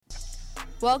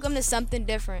Welcome to Something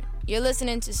Different. You're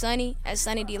listening to Sunny at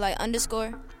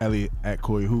SunnyDelight_. Elliott at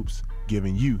Corey Hoops,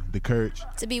 giving you the courage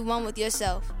To be one with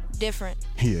yourself. Different.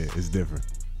 Yeah, it's different.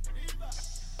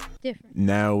 Different.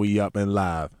 Now we up and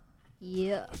live.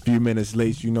 Yeah. A few minutes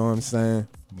late, you know what I'm saying?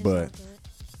 It's But all good.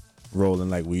 rolling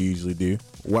like we usually do.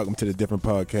 Welcome to the Different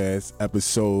Podcast,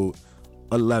 episode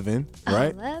 11,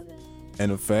 right? 11.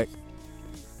 In effect.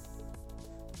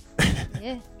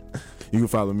 Yeah. You can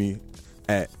follow me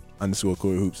at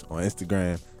 _Corey Hoops on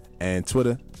Instagram and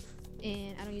Twitter.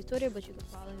 And I don't use Twitter, but you can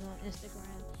follow me on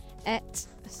Instagram at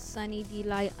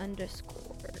SunnyDelight_.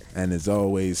 And as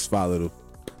always, follow the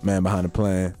man behind the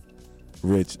plan,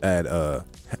 Rich at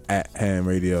Hand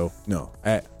Radio. No,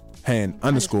 at Hand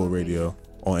 _ Radio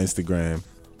on Instagram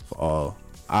for all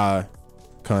our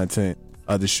content,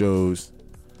 other shows,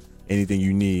 anything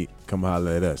you need, come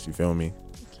holler at us. You feel me?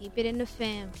 Keep it in the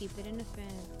fam. Keep it in the fam.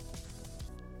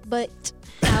 But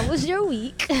how was your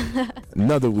week?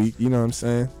 Another week, you know what I'm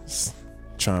saying?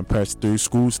 Trying to press through.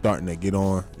 School starting to get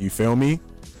on. You feel me?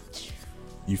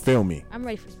 You feel me? I'm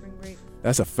ready for spring break.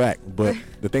 That's a fact. But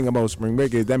the thing about spring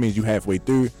break is that means you halfway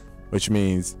through, which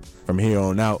means from here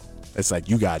on out, it's like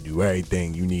you gotta do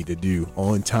everything you need to do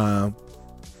on time.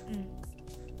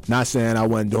 Not saying I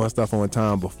wasn't doing stuff on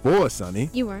time before, Sunny.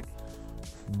 You weren't.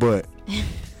 But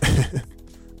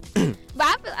But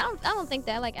I don't think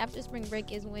that like after spring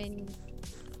break is when,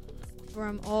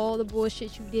 from all the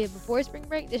bullshit you did before spring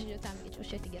break, this is your time to get your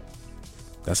shit together.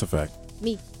 that's a fact.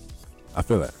 Me. I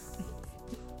feel that.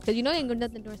 Because you know you ain't gonna do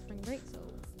nothing during spring break, so.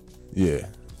 Yeah.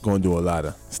 Gonna do a lot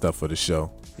of stuff for the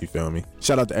show. You feel me?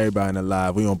 Shout out to everybody in the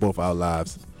live. We on both our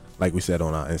lives, like we said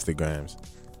on our Instagrams.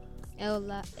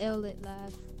 Elliott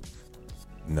live.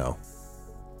 No.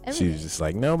 Every She day. was just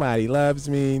like, nobody loves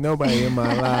me. Nobody in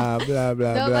my life. Blah,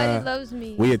 blah, Nobody blah. loves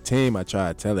me. We a team. I try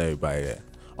to tell everybody that.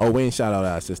 Oh, we ain't shout out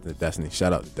our sister Destiny.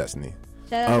 Shout out to Destiny.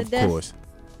 Shout out Of to Des. course.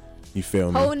 You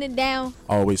feel me? Holding it down.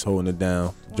 Always holding it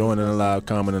down. Joining the live,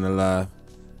 commenting the live.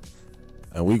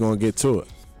 And we gonna get to it.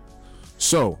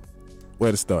 So, where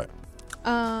to start?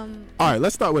 All right,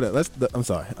 let's start with it. I'm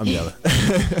sorry, I'm yelling.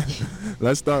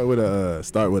 Let's start with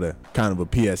a kind of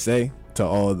a PSA to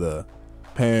all the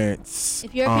parents.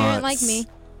 If you're a parent aunts, like me,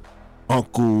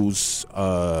 uncles,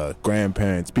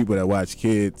 grandparents, people that watch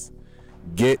kids,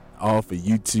 get off of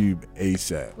YouTube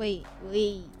ASAP. wait.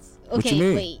 Okay, What you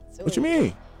mean? wait. What you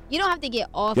mean? You don't have to get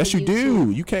off Yes, of you YouTube.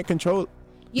 do. You can't control.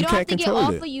 You don't can't have to get control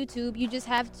off it. of YouTube. You just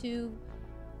have to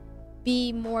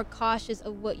be more cautious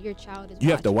of what your child is watching.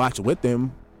 You have to watch with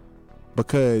them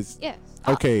because Yes.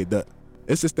 okay,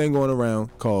 it's this thing going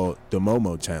around called the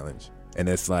Momo Challenge, and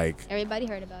it's like Everybody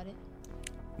heard about it.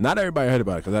 not everybody heard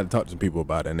about it because I talked to some people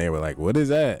about it, and they were like, "What is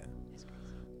that?"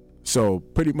 So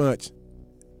pretty much,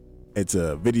 it's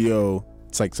a video.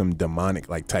 It's like some demonic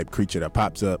like type creature that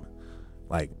pops up,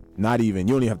 like not even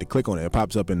you don't even have to click on it. It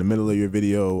pops up in the middle of your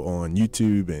video on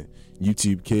YouTube and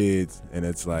YouTube Kids, and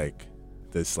it's like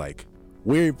this like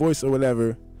weird voice or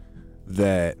whatever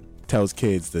that tells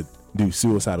kids to do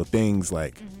suicidal things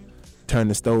like turn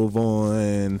the stove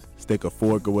on, stick a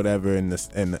fork or whatever in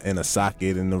a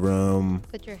socket in the room.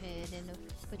 Put your head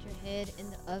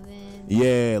in the oven.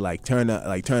 Yeah, like turn the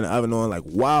oven on, like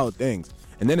wild things.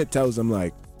 And then it tells them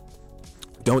like,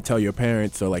 don't tell your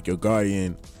parents or like your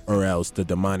guardian, or else the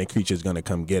demonic creature's gonna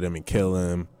come get him and kill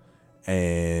him.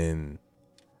 And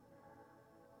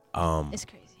It's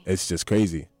crazy. it's just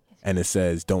crazy. And it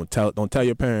says don't tell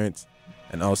your parents,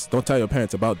 and also don't tell your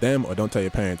parents about them, or don't tell your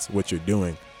parents what you're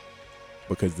doing,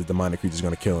 because the demonic creature's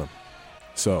gonna kill him.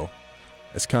 So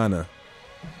it's kind of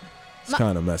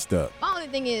messed up. My only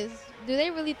thing is, do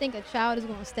they really think a child is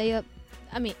going to stay up?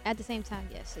 I mean, at the same time,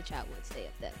 yes, a child would stay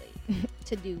up that late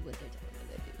to do what they're telling them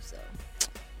to do. So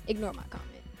ignore my comment.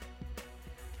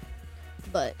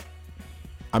 But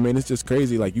I mean, it's just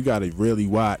crazy. Like, you gotta really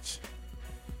watch.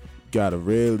 Gotta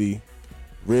really,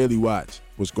 really watch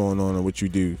what's going on and what you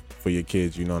do for your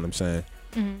kids. You know what I'm saying?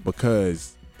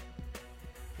 Because,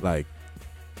 like,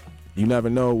 you never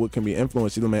know what can be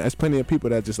influenced. You know, man, there's plenty of people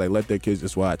that just like let their kids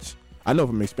just watch. I know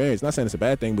from experience. Not saying it's a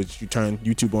bad thing, but you turn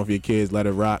YouTube on for your kids, let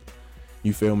it rock.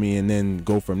 You feel me, and then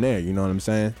go from there. You know what I'm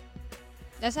saying?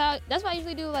 that's what I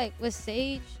usually do. Like with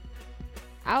Sage,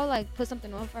 I'll like put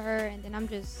something on for her, and then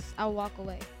I'll walk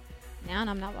away. Now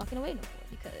I'm not walking away no more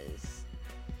because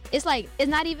it's like it's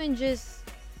not even just.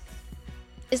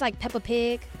 It's like Peppa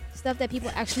Pig stuff that people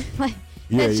actually like.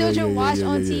 That children watch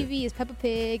on TV is Peppa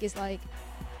Pig. It's like,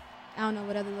 I don't know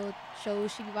what other little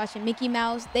shows she be watching. Mickey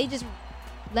Mouse. They just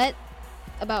let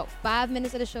about 5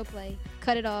 minutes of the show play,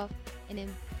 cut it off, and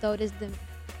then throw this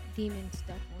demon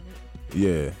stuff on it.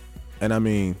 Yeah. And I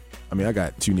mean, I mean, I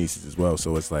got 2 nieces as well,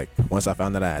 so it's like once I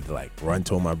found out, I had to like run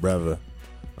to my brother,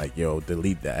 like, yo,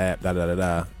 delete the app, da da da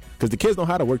da, because the kids know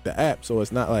how to work the app, so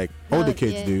it's not like older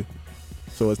kids do.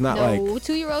 So it's not like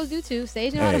 2-year-olds do too.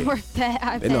 Sage know how to work that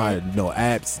iPad. They know how to know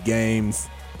apps, games.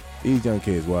 These young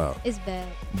kids, wow. It's bad.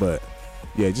 But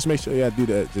yeah, just make sure y'all do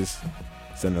that. Just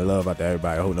send the love out to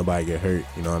everybody. I hope nobody get hurt.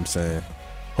 You know what I'm saying?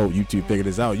 Hope YouTube figure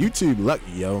this out. YouTube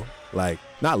lucky, yo. Like,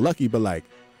 not lucky, but like,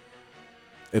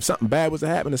 if something bad was to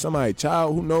happen to somebody's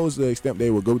child, who knows the extent they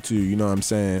would go to, you know what I'm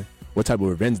saying? What type of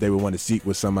revenge they would want to seek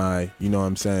with somebody, you know what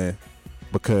I'm saying?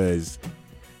 Because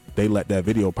they let that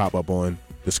video pop up on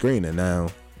the screen, and now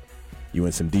you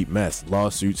in some deep mess,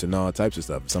 lawsuits and all types of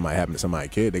stuff. If somebody happened to somebody's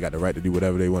kid, they got the right to do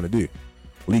whatever they want to do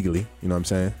legally, you know what I'm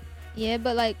saying? Yeah,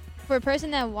 but like for a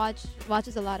person that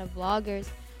watches a lot of vloggers,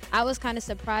 I was kind of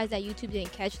surprised that YouTube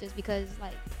didn't catch this, because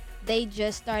like they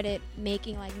just started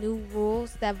making like new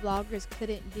rules that vloggers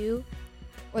couldn't do,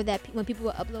 or that when people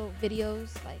would upload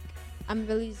videos. Like, I'm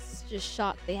really just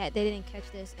shocked they didn't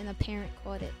catch this, and a parent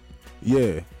caught it.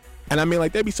 Yeah. And I mean,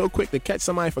 like, they'd be so quick to catch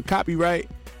somebody for copyright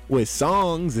with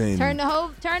songs and turn the whole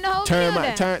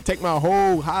video down. Take my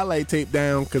whole highlight tape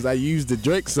down because I used the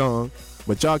Drake song,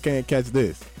 but y'all can't catch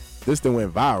this. This thing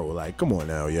went viral. Like, come on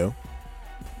now, yo.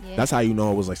 Yeah. That's how you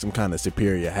know it was like some kind of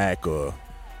superior hack or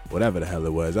whatever the hell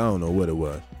it was. I don't know what it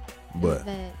was, but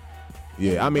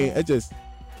yeah, I mean, it just,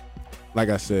 like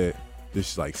I said,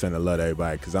 just like send a love to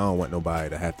everybody, because I don't want nobody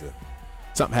to have to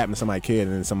something happen to somebody's kid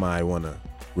and then somebody want to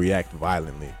react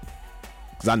violently.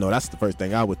 Because I know that's the first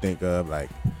thing I would think of, like,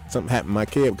 something happened to my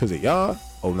kid because of y'all.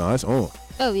 Oh, no, it's on.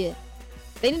 Oh, yeah.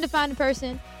 They need to find the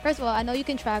person. First of all, I know you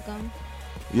can track them.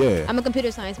 Yeah. I'm a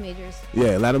computer science major.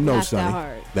 Yeah, let them know, not Sonny. That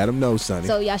hard. Let them know, Sonny.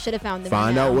 So y'all should have found them.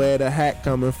 Find out where the hack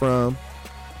coming from,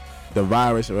 the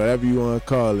virus, or whatever you want to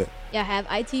call it. Y'all have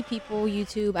IT people,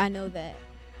 YouTube. I know that.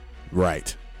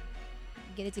 Right.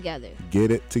 Get it together.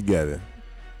 Get it together.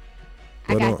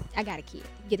 I got a kid.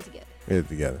 Get it together. Get it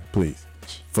together, please.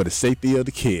 For the safety of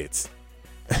the kids.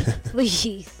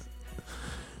 Please.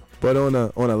 But on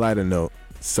a lighter note,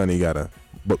 Sunny got a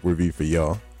book review for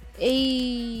y'all.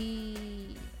 Hey.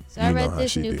 So I read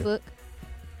this new book.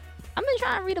 I've been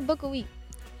trying to read a book a week.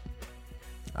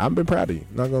 I've been proud of you,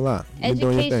 not gonna lie.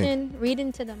 Education,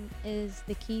 reading to them is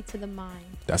the key to the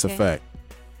mind. That's a fact.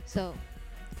 So,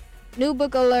 new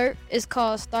book alert is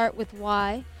called Start With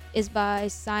Why. It's by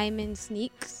Simon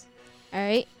Sneaks. All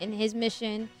right. And his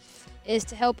mission is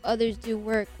to help others do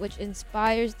work which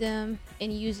inspires them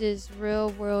and uses real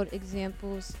world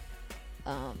examples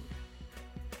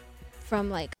from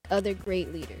like other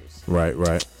great leaders.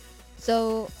 Right.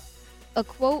 So a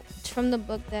quote from the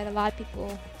book that a lot of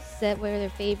people said were their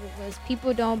favorite was,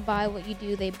 people don't buy what you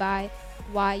do, they buy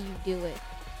why you do it.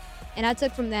 And I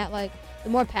took from that, like, the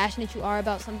more passionate you are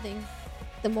about something,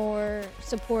 the more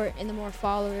support and the more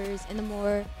followers and the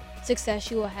more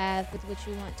success you will have with what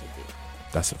you want to do.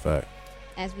 That's a fact.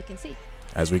 As we can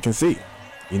see.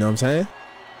 You know what I'm saying?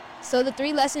 So the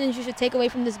 3 lessons you should take away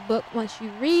from this book once you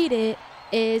read it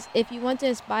is, if you want to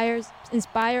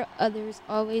inspire others,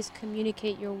 always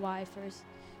communicate your why first.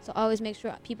 So always make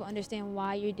sure people understand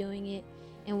why you're doing it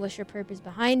and what's your purpose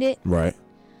behind it. Right.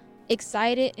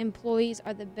 Excited employees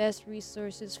are the best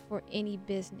resources for any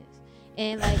business.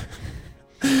 And like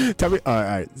tell me, all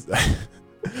right.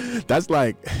 that's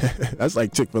like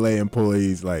Chick-fil-A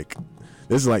employees, like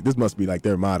this must be like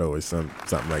their motto or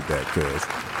something like that, cause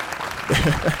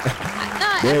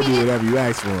they'll do whatever you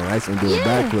ask for them. Ask them to do a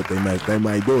backflip, they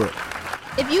might do it.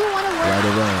 If you want to work right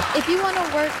around. If you want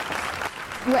to work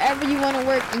wherever you want to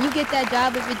work and you get that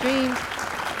job of your dreams,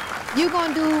 you're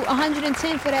going to do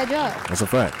 110 for that job. That's a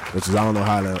fact. Which is, I don't know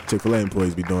how the Chick-fil-A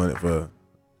employees be doing it for.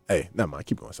 Hey, never mind.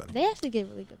 Keep going, son. They actually get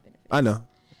really good benefits. I know.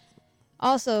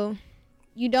 Also,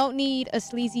 you don't need a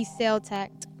sleazy sales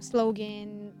tact,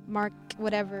 slogan, mark,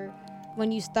 whatever,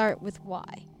 when you start with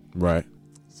why. Right.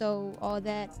 So all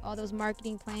those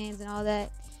marketing plans and all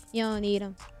that, you don't need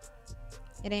them.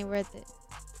 It ain't worth it.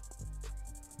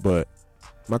 But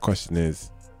my question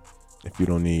is, if you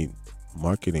don't need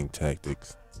marketing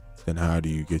tactics, then how do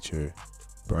you get your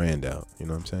brand out? You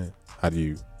know what I'm saying? How do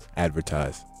you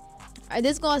advertise?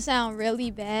 This is going to sound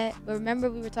really bad, but remember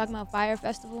we were talking about Fire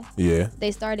Festival? Yeah.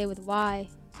 They started with why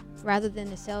rather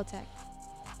than the sell tact.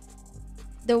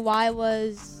 The why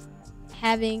was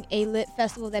having a lit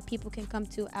festival that people can come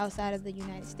to outside of the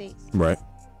United States. Right.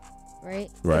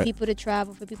 For people to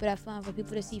travel, for people to have fun, for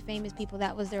people to see famous people.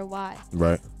 That was their why.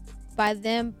 Right. By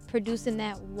them producing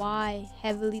that why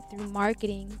heavily through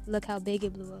marketing, look how big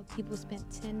it blew up. People spent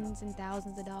tens and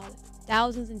thousands of dollars.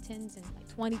 Thousands and tens and like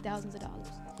 $20,000 of dollars.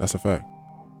 That's a fact.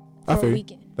 For a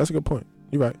weekend. That's a good point.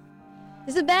 You're right.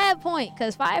 It's a bad point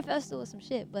because Fire Festival is some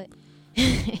shit, but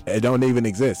It don't even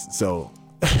exist. So.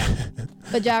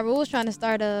 But Ja Rule's trying to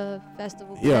start a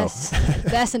festival. Yo,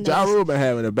 that's another. Ja Rule been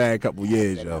having a bad couple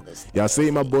years, yo. Y'all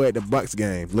see my boy at the Bucks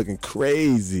game looking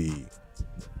crazy.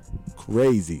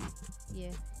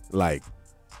 Yeah. Like,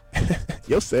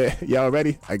 yo said, y'all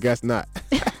ready? I guess not.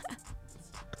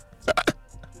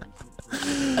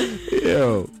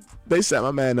 Yo, they set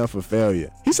my man up for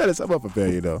failure. He set himself up for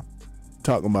failure, though.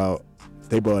 Talking about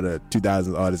they brought a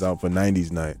 2000s artist out for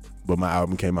 90s night, but my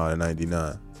album came out in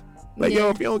 99. Like, yo,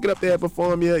 if you don't get up there and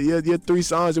perform your 3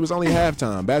 songs, it was only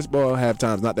halftime. Basketball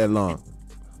halftime's not that long.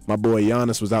 My boy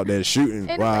Giannis was out there shooting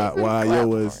while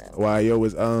yo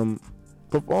was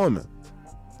performing.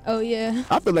 Oh yeah.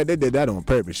 I feel like they did that on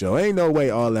purpose, yo. Ain't no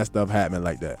way all that stuff happened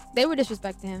like that. They were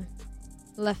disrespecting him.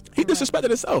 He disrespected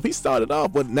himself. He started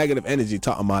off with negative energy,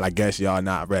 talking about, I guess y'all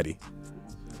not ready.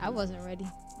 I wasn't ready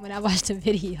when I watched the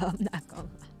video. I'm not gonna lie.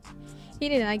 He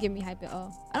did not give me hype at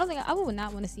all. I would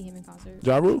not want to see him in concert.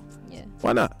 Ja Rule? Yeah.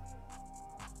 Why not?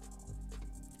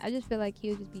 I just feel like he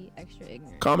would just be extra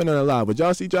ignorant. Comment on the live. Would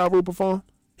y'all see Ja Rule perform?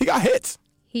 He got hits.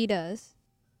 He does.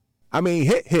 I mean,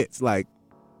 hits. Like,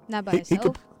 not by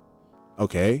himself.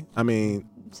 Okay. I mean,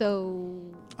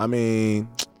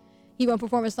 he won't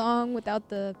perform a song without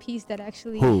the piece that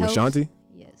actually who? helps. Ashanti?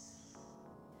 Yes.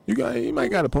 You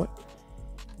might got a point.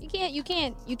 You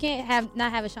can't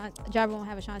not have Ashanti. Ja Rule won't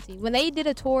have Ashanti. When they did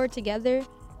a tour together,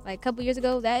 like a couple years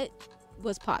ago, that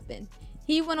was popping.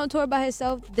 He went on tour by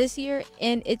himself this year,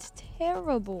 and it's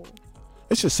terrible.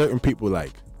 It's just certain people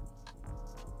like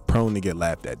prone to get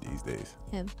laughed at these days.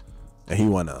 Him. And he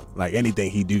wanna, like, anything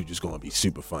he do just gonna be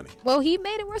super funny. Well, he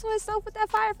made it worse on himself with that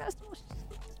Fire Festival.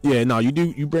 Yeah, no,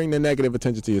 you bring the negative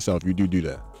attention to yourself. You do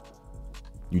that.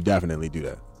 You definitely do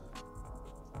that.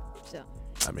 So.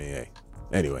 I mean, hey.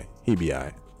 Anyway, he be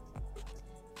alright.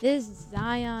 This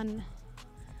Zion.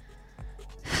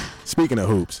 Speaking of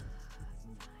hoops,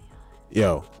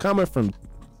 yo, coming from,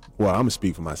 well, I'm gonna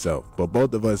speak for myself, but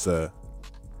both of us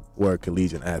were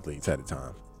collegiate athletes at the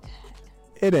time.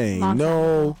 It ain't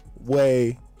no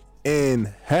way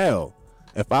in hell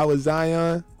if I was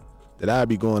Zion that I'd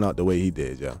be going out the way he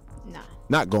did, yo. Nah.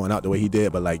 Not going out the way he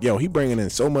did, but like, yo, he bringing in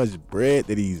so much bread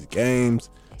to these games,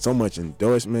 so much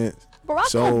endorsements.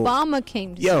 Barack Obama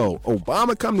came to see Yo,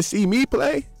 Obama come to see me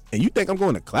play, and you think I'm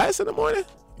going to class in the morning?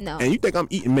 No. And you think I'm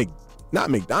eating not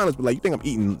McDonald's, but like you think I'm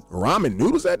eating ramen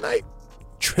noodles at night?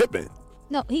 Tripping.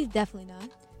 No, he's definitely not.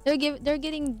 They're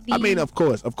getting the. I mean, of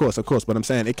course, but I'm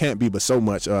saying it can't be but so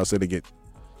much, so they get,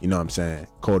 you know what I'm saying,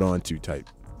 caught on to type.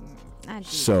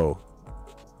 So,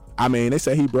 I mean, they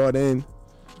say he brought in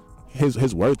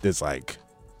his worth is like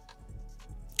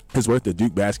his worth of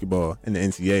Duke basketball in the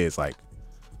NCAA is like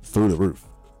through the roof.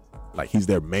 Like, he's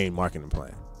their main marketing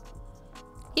plan.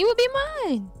 He would be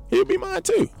mine. He would be mine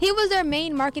too. He was their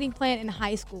main marketing plan in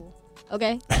high school.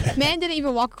 Okay, man didn't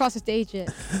even walk across the stage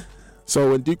yet.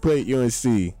 So when Duke played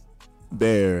UNC,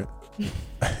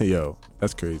 yo,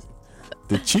 that's crazy.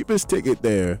 The cheapest ticket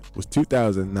there was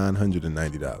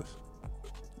 $2,990.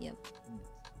 Yep.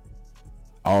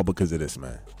 All because of this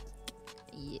man.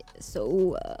 Yeah.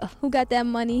 So who got that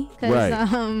money? Right.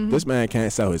 This man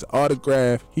can't sell his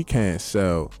autograph. He can't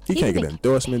get an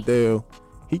endorsement deal.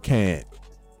 He can't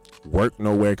work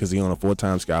nowhere because he's on a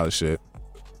full-time scholarship.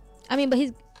 I mean, but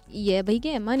he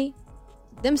getting money.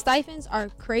 Them stipends are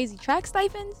crazy. Track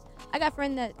stipends. I got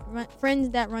friends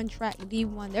that run track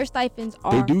D1. Their stipends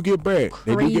are They do get bread.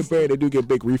 Crazy. They do get bread. They do get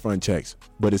big refund checks.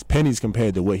 But it's pennies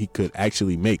compared to what he could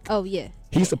actually make. Oh yeah.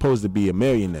 He's supposed to be a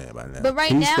millionaire by now. But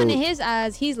now, in his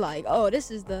eyes, he's like, oh,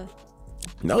 this is the.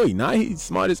 No, he's not. He's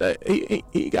smart as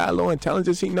he got a low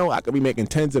intelligence. He know I could be making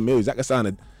tens of millions. I could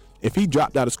sign if he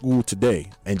dropped out of school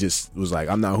today and just was like,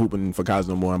 I'm not hooping for college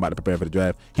no more, I'm about to prepare for the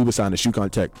draft, he would sign a shoe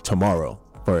contract tomorrow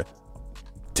for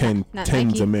tens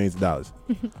Nike. of millions of dollars.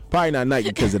 Probably not Nike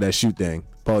because of that shoe thing.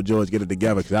 Paul George, get it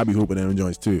together, because I be hooping in them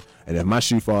joints too. And if my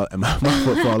shoe fall and my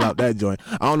foot fall out that joint,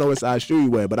 I don't know what size shoe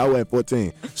you wear, but I wear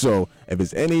 14. So if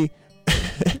it's any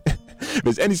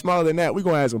smaller than that, we're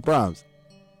gonna have some problems.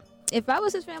 If I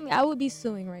was his family, I would be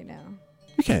suing right now.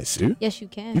 You can't sue. Yes, you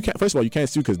can. You can't. First of all, you can't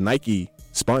sue because Nike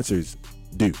sponsors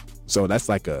Duke. So that's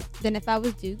like a. Then if I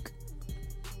was Duke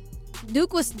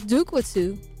would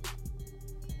sue.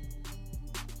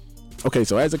 Okay,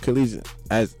 so as a collegiate,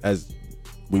 as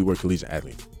we were collegiate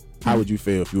athletes, how would you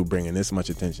feel if you were bringing this much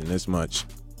attention, this much,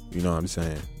 you know what I'm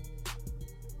saying,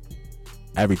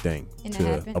 everything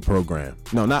to a program?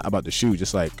 No, not about the shoe,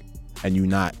 just like, and you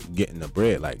not getting the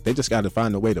bread. Like, they just got to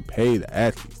find a way to pay the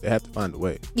athletes. They have to find a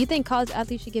way. You think college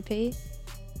athletes should get paid?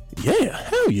 Yeah,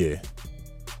 hell yeah.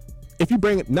 if you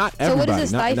bring not So what everybody,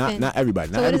 is a not stipend?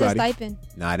 everybody, not So what is a everybody, stipend?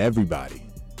 not everybody,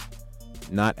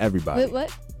 not everybody. Wait,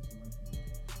 what?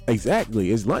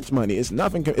 Exactly, it's lunch money. It's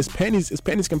nothing. It's pennies. It's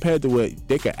pennies compared to what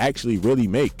they could actually really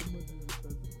make.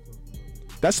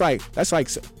 That's like.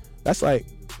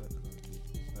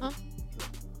 Huh?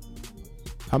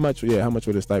 How much? Yeah, how much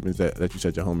were the stipends that you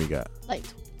said your homie got? Like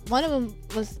one of them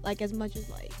was like as much as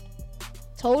like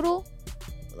total,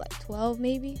 like 12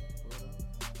 maybe.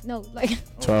 No, like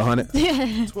 1,200.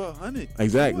 yeah. 1,200.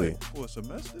 Exactly. For a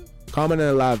semester? Comment in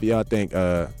the live if y'all think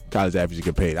college athletes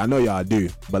get paid. I know y'all do,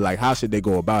 but like, how should they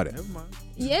go about it? Never mind.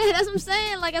 Yeah, that's what I'm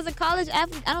saying. Like as a college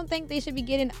athlete, I don't think they should be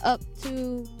getting up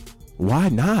to Why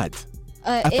not?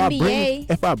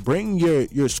 NBA. If I bring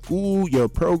your school, your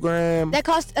program,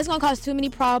 That's gonna cause too many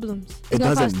problems. it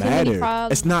gonna doesn't cause too many matter.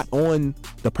 problems. It's not on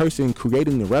the person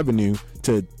creating the revenue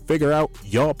to figure out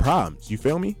your problems. You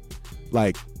feel me?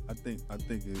 Like, I think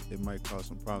it might cause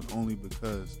some problems only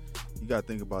because you got to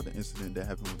think about the incident that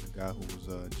happened with the guy who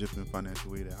was jipping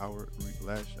financial aid at Howard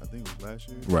last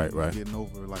year. Right. He was getting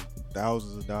over like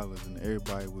thousands of dollars, and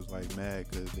everybody was like mad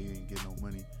because they didn't get no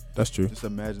money. that's true. Just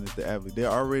imagine if the athlete, they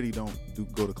already don't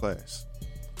go to class.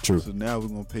 True. So now we're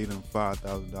gonna pay them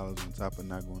 $5,000 on top of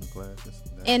not going to class.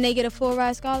 And they get a full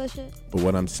ride scholarship. But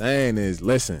what I'm saying is,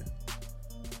 listen,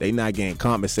 they not getting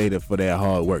compensated for their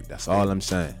hard work. That's all I'm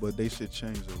saying. But they should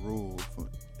change the rule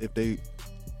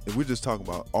if we just talk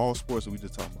about all sports, or we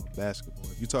just talk about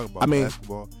basketball. If you talk about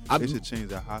basketball, they should change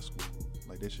that high school rule.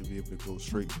 Like they should be able to go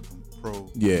straight from pro.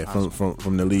 Yeah,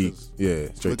 from the league. Yeah,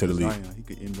 straight to the league. Zion, he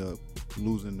could end up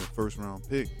losing the first round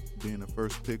pick, being the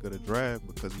first pick of the draft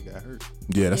because he got hurt.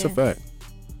 Yeah, that's a fact.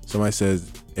 Somebody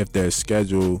says if their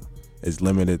schedule is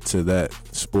limited to that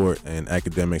sport and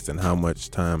academics, then how much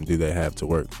time do they have to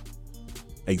work?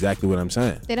 Exactly what I'm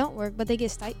saying. They don't work, but they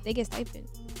get stipend.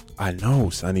 I know,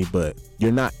 Sonny, but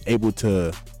you're not able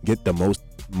to get the most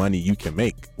money you can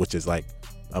make, which is like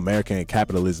American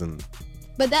capitalism.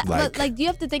 But do you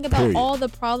have to think about period. all the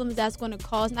problems that's going to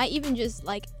cause? Not even just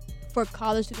like for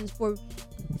college students,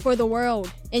 for the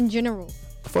world in general.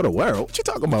 For the world? What you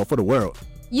talking about? For the world?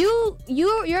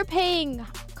 You're paying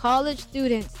college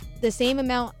students the same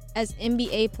amount as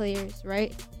NBA players,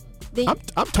 right?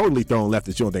 I'm totally throwing left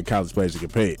that you don't think college players should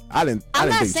get paid. I'm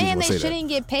not saying they shouldn't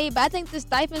get paid, but I think the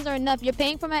stipends are enough. You're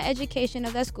paying for my education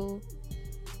of that school.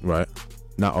 Right.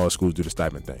 Not all schools do the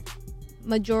stipend thing.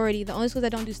 Majority. The only schools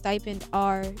that don't do stipend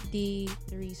are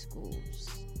D3 schools.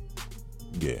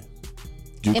 Yeah.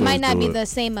 It might not be the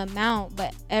same amount,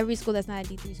 but every school that's not a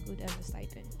D3 school does a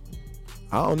stipend.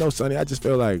 I don't know, Sonny. I just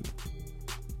feel like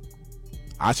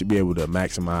I should be able to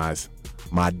maximize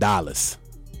my dollars.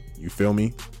 You feel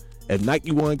me? If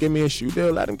Nike want to give me a shoe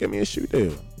deal, let them give me a shoe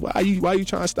deal. Why you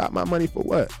trying to stop my money for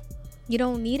what? You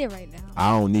don't need it right now.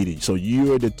 I don't need it. So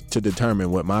you're to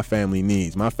determine what my family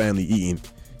needs. My family eating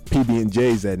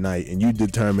PB&Js at night, and you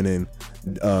determining.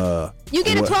 You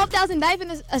get a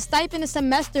 $12,000 stipend a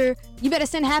semester. You better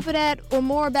send half of that or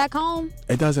more back home.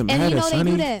 It doesn't matter, and you know Sonny.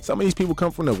 they do that. Some of these people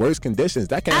come from the worst conditions.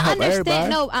 That can't help everybody.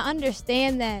 No, I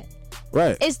understand that.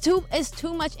 Right. It's too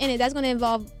much in it. That's going to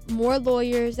involve more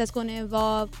lawyers. It's going to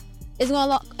involve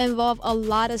a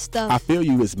lot of stuff. I feel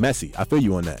you. It's messy. I feel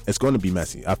you on that. It's going to be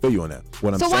messy. I feel you on that.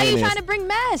 What I'm saying is, why are you trying to bring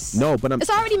mess? No, but it's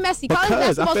already messy. College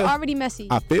basketball's already messy.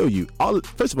 I feel you.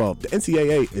 First of all, the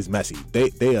NCAA is messy.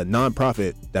 They a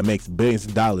non-profit that makes billions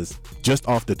of dollars just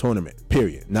off the tournament.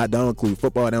 Period. They don't include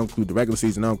football. They don't include the regular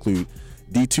season. They don't include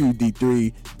D2,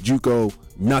 D3, JUCO.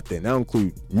 Nothing. They don't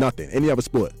include nothing. Any other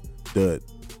sport. The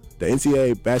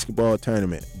NCAA basketball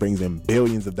tournament brings in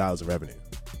billions of dollars of revenue.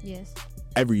 Yes.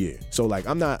 Every year. So like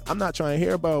I'm not trying to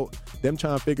hear about them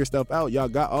trying to figure stuff out. Y'all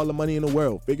got all the money in the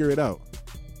world. Figure it out.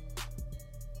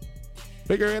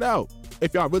 Figure it out.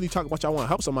 If y'all really talk about y'all want to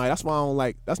help somebody, that's why I don't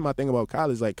like. That's my thing about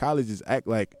college. Like colleges act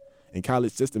like, and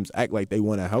college systems act like they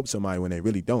want to help somebody when they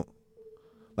really don't.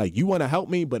 Like you want to help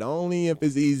me, but only if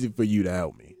it's easy for you to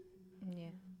help me. Yeah.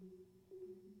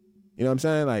 You know what I'm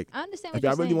saying? Like I understand. If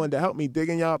y'all really wanted to help me, dig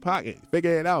in y'all pocket,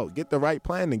 figure it out, get the right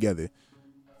plan together.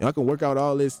 I can work out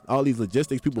all these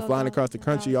logistics, people flying across the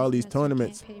country, all these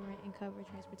tournaments. Pay rent and cover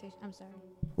transportation. I'm sorry.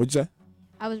 What'd you say?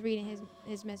 I was reading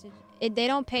his message. They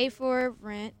don't pay for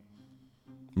rent.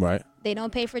 Right. They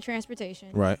don't pay for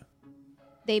transportation. Right.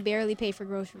 They barely pay for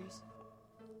groceries.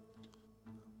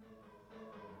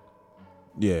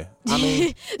 Yeah. I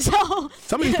mean, so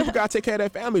some of these people gotta take care of their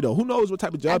family though. Who knows what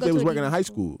type of job they was working in high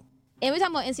school? And we're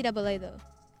talking about NCAA though.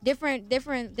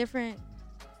 Different.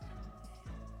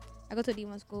 I go to a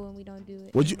D1 school and we don't do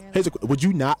it. Would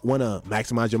you not want to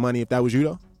maximize your money if that was you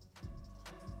though?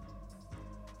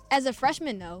 As a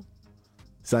freshman, no.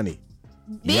 Sonny.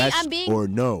 Or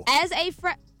no? As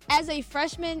a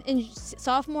freshman and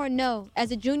sophomore, no.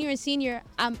 As a junior and senior,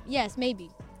 yes, maybe.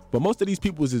 But most of these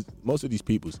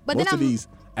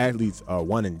athletes are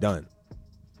one and done.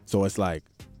 So it's like.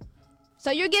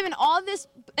 So you're giving all this.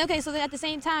 Okay, so then at the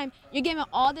same time, you're giving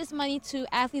all this money to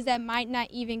athletes that might not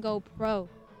even go pro.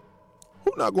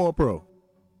 Who not going pro?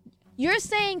 You're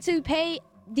saying to pay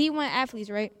D1 athletes,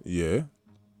 right? Yeah.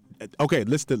 Okay,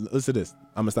 listen to this.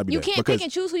 I'm gonna stop you. You can't pick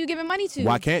and choose who you're giving money to.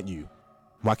 Why can't you?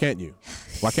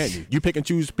 You pick and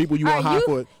choose people you want to hire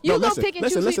for. You go pick and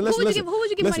choose. Who would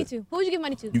you give money to? Who would you give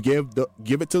money to? You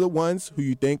give it to the ones who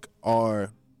you think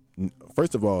are.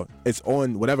 First of all, it's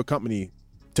on whatever company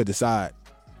to decide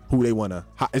who they want to.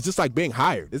 It's just like being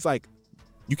hired. It's like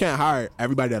you can't hire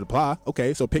everybody that apply.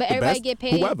 Okay, so pick the best. But everybody get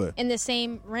paid whoever in the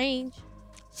same range.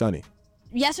 Sonny.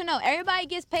 Yes or no? Everybody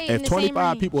gets paid in the same range. If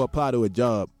 25 people apply to a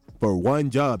job for one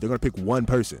job, they're gonna pick one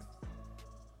person.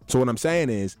 So what I'm saying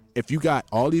is, if you got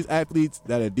all these athletes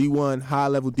that are D1, high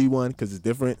level D1, because it's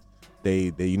different,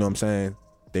 they you know what I'm saying?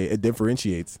 It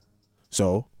differentiates.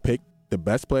 So pick the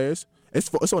best players. It's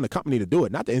on the company to do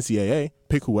it, not the NCAA.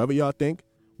 Pick whoever y'all think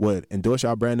would endorse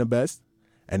y'all brand the best,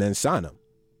 and then sign them.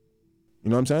 You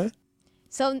know what I'm saying?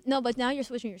 So no, but now you're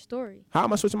switching your story. How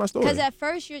am I switching my story? Because at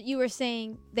first you were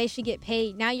saying they should get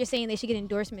paid. Now you're saying they should get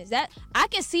endorsements. That I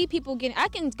can see people getting. I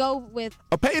can go with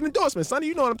a paid endorsement, Sonny.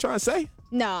 You know what I'm trying to say?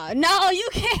 No, you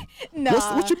can't. No.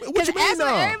 What you mean? That's no?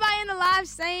 what everybody in the live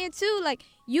saying too. Like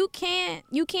you can't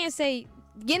say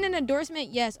getting an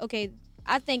endorsement. Yes, okay.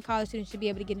 I think college students should be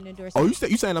able to get an endorsement. Oh,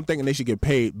 you saying I'm thinking they should get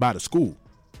paid by the school?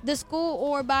 The school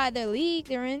or by the league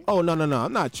they're in. Oh no,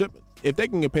 I'm not tripping. If they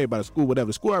can get paid by the school, whatever,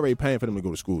 the school already paying for them to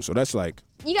go to school. So that's like.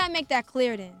 You gotta make that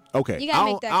clear then. Okay. You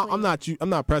gotta make that clear. I'm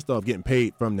not pressed off getting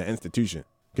paid from the institution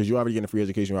because you're already getting a free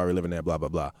education, you're already living there, blah blah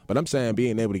blah. But I'm saying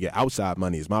being able to get outside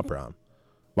money is my problem.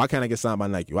 Why can't I get signed by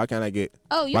Nike? Why can't I get?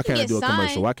 Why can't I do a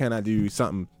commercial? Why can't I do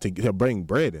something to bring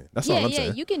bread in? That's all I'm saying.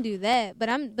 Yeah, you can do that, but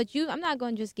I'm not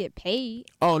going to just get paid.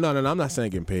 Oh no, I'm not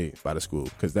saying getting paid by the school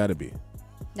because that'd be.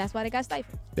 That's why they got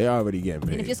stipends. They already getting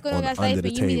paid. And if your school don't got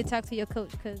stipends, you need to talk to your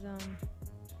coach because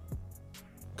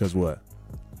Cause what?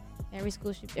 Every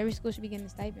school should be getting a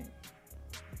stipend.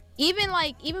 Even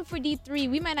for D3,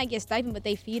 we might not get stipend, but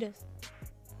they feed us.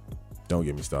 Don't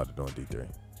get me started on D3.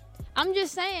 I'm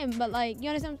just saying, but you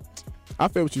understand? I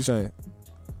feel what you're saying,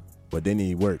 but they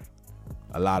need work,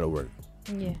 a lot of work.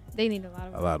 Yeah, they need a lot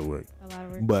of work. A lot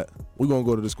of work. But we're gonna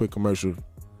go to this quick commercial.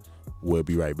 We'll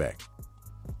be right back.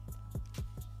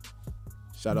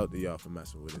 Shout out to y'all for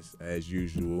messing with us as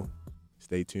usual.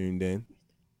 Stay tuned in.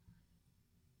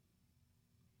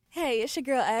 Hey, it's your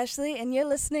girl Ashley, and you're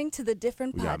listening to The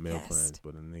Different Podcast. We got meal plans,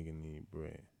 but a nigga need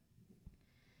bread.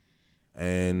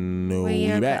 And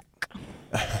we back.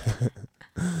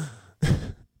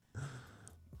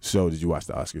 So, did you watch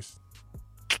the Oscars?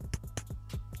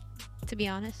 To be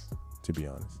honest,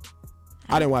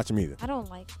 I didn't watch them either.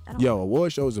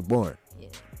 Award shows are boring. Yeah.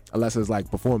 Unless it's like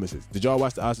performances. Did y'all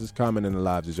watch the Oscars? Comment in the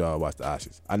live. Did y'all watch the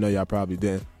Oscars? I know y'all probably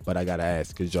didn't, but I gotta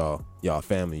ask because y'all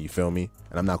family. You feel me?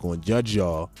 And I'm not gonna judge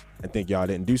y'all and think y'all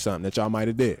didn't do something that y'all might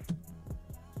have did.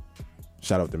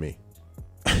 Shout out to me.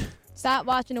 Stop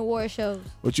watching award shows.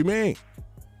 What you mean?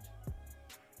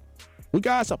 We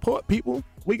gotta support people.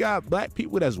 We got black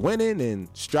people that's winning and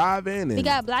striving. And we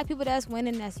got black people that's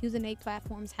winning that's using their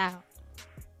platforms how?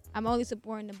 I'm only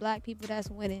supporting the black people that's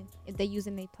winning if they're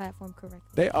using their platform correctly.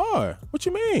 They are. What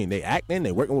you mean? They acting.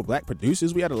 They working with black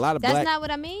producers. We had a lot of That's black. That's not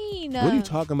what I mean. What are you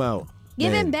talking about?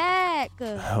 Giving back.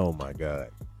 Oh my God.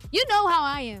 You know how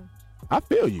I am. I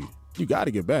feel you. You got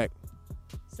to get back.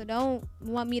 So don't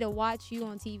want me to watch you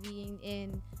on TV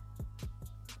and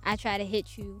I try to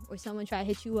hit you or someone try to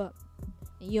hit you up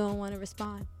and you don't want to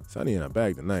respond. Sunny in her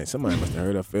bag tonight. Somebody must have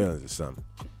hurt her feelings or something.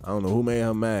 I don't know who made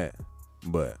her mad,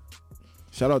 but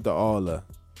shout out to all the,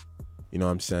 you know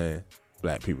what I'm saying,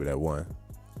 black people that won.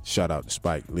 Shout out to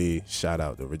Spike Lee. Shout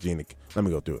out to Regina. Let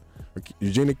me go through it.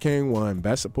 Regina King won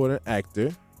Best Supporting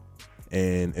Actor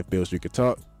in If Bill Street Could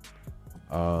Talk.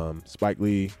 Spike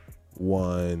Lee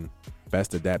won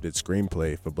Best Adapted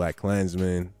Screenplay for Black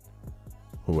Klansman.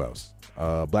 Who else?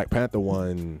 Black Panther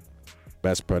won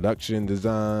Best Production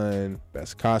Design,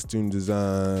 Best Costume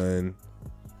Design,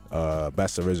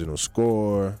 Best Original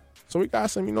Score. So we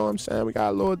got some, you know what I'm saying? We got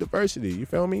a little diversity. You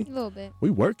feel me? A little bit. We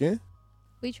working.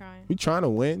 We trying. We trying to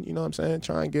win. You know what I'm saying?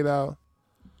 Trying to get out.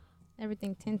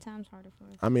 Everything 10 times harder for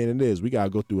us. I mean, it is. We got to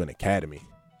go through an academy.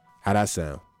 How that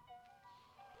sound?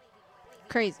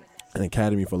 Crazy. An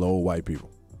academy full of old white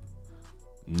people.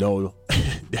 No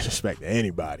disrespect to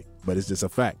anybody, but it's just a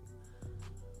fact.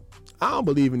 I don't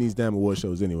believe in these damn award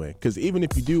shows anyway, because even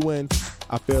if you do win,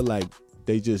 I feel like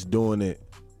they just doing it.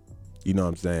 You know what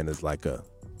I'm saying? It's like a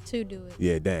to do it.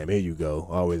 Yeah, damn. Here you go.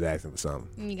 Always asking for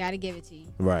something. You gotta give it to you.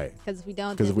 Right. Because if we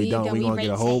don't, we gonna get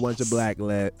a whole bunch of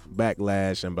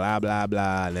backlash and blah blah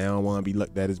blah. And they don't want to be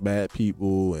looked at as bad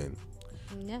people, and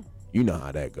you know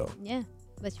how that go. Yeah,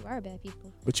 but you are bad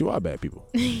people. But you are bad people.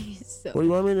 So. What do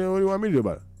you want me to do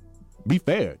about it? Be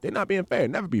fair. They're not being fair.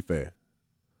 Never be fair.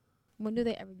 When do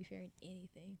they ever be fair in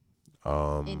anything?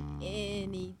 In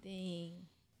anything.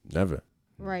 Never.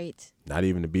 Right. Not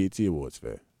even the BET Awards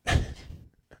fair.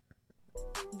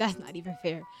 That's not even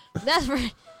fair. That's for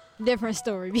a different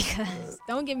story, because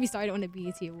don't get me started on the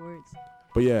BET Awards.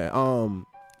 But yeah,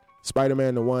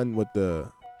 Spider-Man, the one with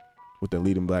the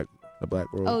leading black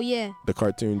role. Oh yeah. The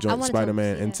cartoon joint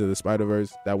Spider-Man Into the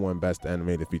Spider-Verse, that won Best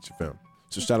Animated Feature Film.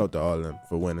 So shout out to all of them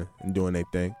for winning and doing their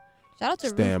thing. Shout out to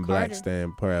Stand Ruth Black, Carter.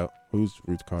 Stand Proud. Who's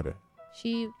Ruth Carter?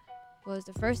 She was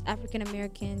the first African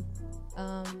American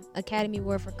Academy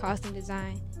Award for costume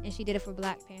design, and she did it for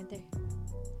Black Panther.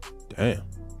 Damn.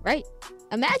 Right?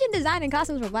 Imagine designing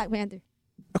costumes for Black Panther.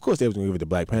 Of course they was gonna give it to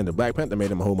Black Panther. Black Panther made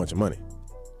them a whole bunch of money.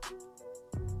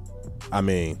 I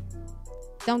mean,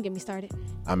 don't get me started.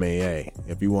 I mean, hey,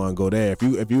 if you want to go there,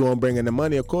 if you want to bring in the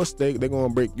money, of course they're gonna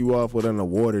break you off with an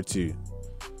award or two.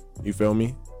 You feel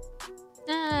me?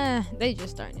 They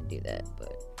just starting to do that,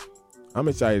 but I'm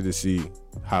excited to see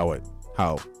how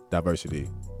diversity,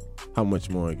 how much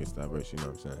more it gets diverse. You know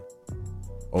what I'm saying?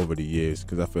 Over the years,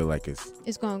 because I feel like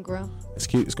it's going to grow. It's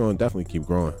going to definitely keep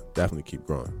growing. Definitely keep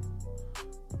growing,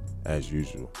 as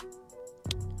usual.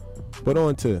 But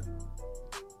on to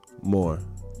more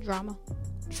drama.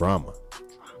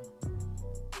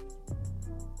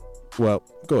 Well,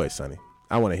 go ahead, Sonny.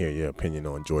 I want to hear your opinion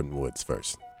on Jordyn Woods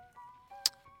first.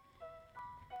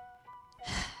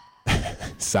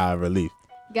 Sigh of relief.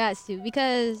 Got to,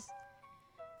 because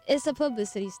it's a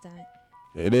publicity stunt.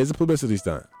 It is a publicity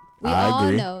stunt. I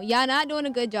all know. Y'all not doing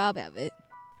a good job of it.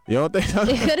 You don't think so?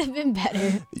 It could have been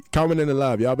better. Comment in the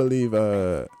live. Y'all believe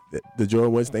the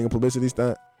Jordyn Woods thing a publicity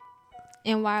stunt?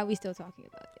 And why are we still talking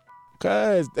about it?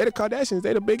 Because they the Kardashians.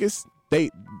 They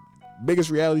the biggest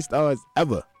reality stars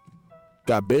ever.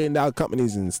 Got $1 billion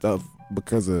companies and stuff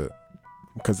because of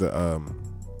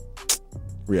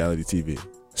reality TV.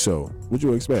 So, what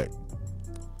you expect?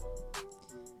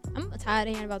 I'm tired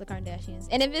of hearing about the Kardashians.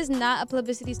 And if it's not a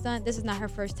publicity stunt, this is not her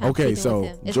first time. Okay, so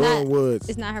with him. Jordyn Woods.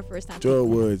 It's not her first time. Jordyn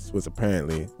Woods was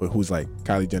apparently, who's like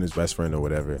Kylie Jenner's best friend or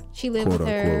whatever. She lived with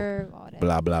her. All that.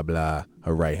 Blah blah blah.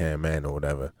 Her right hand man or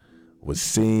whatever was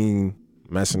seen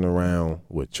messing around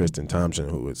with Tristan Thompson,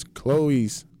 who is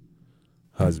Khloe's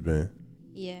husband.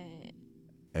 Yeah.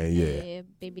 And yeah,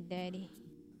 baby daddy.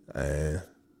 And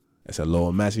it's a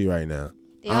little messy right now.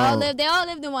 They all lived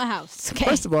in one house. Okay.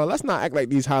 First of all, let's not act like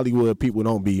these Hollywood people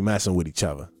don't be messing with each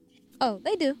other. Oh,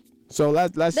 they do. So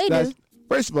let's do.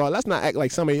 First of all, let's not act like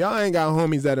some of y'all ain't got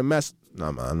homies that are mess. No,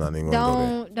 I'm not even gonna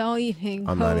go there. Don't even.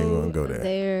 I'm not even gonna go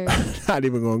there. I'm not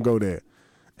even gonna go there.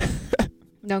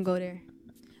 Don't go there.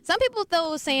 Some people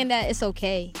though saying that it's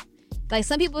okay. Like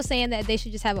some people saying that they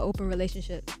should just have an open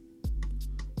relationship.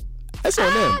 It's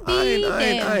on them.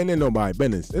 I ain't in nobody's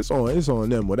business. It's on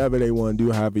them. Whatever they want to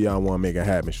do, however y'all want to make it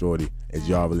happen, shorty, it's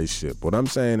y'all relationship. What I'm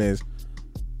saying is,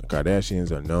 the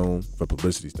Kardashians are known for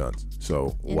publicity stunts.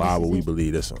 So why would we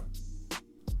believe this one?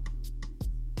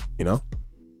 You know?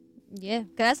 Yeah,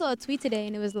 because I saw a tweet today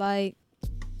and it was like,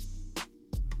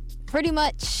 pretty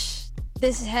much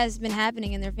this has been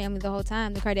happening in their family the whole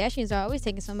time. The Kardashians are always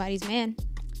taking somebody's man.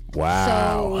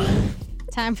 Wow. So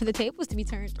time for the tables to be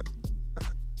turned.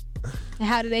 And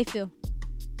how do they feel?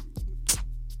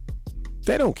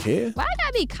 They don't care. Why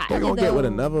gotta be Kylie? They're gonna get with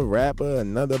another rapper,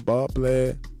 another ball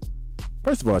player.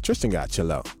 First of all, Tristan got to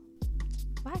chill out.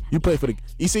 You play for the.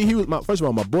 You see, first of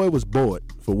all, my boy was bored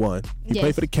for one. He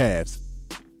played for the Cavs,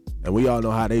 and we all know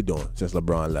how they doing since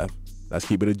LeBron left. Let's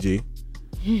keep it a G.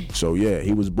 So yeah,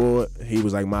 he was bored. He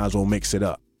was like, might as well mix it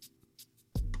up.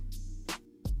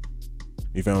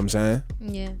 You feel what I'm saying?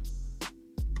 Yeah.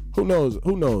 Who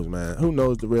knows, man? Who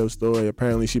knows the real story?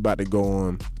 Apparently, she about to go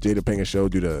on Jada Pinkett show,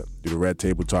 do the red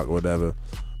table talk or whatever.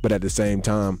 But at the same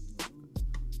time,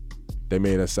 they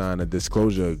made her sign a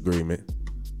disclosure agreement.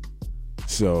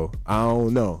 So I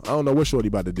don't know what shorty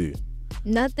about to do.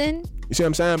 Nothing. You see what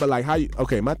I'm saying? But like,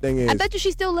 okay, my thing is, I bet you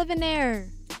she's still living there.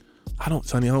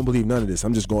 Sonny, I don't believe none of this.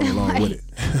 I'm just going along with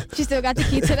it. She still got the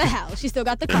key to the house. She still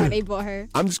got the car they bought her.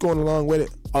 I'm just going along with it.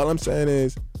 All I'm saying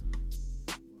is,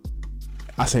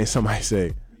 I seen somebody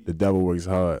say the devil works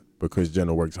hard, but Kris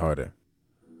Jenner works harder.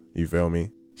 You feel me?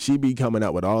 She be coming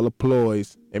up with all the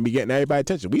ploys and be getting everybody's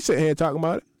attention. We sitting here talking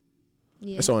about it.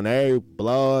 Yeah. It's on every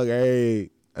blog,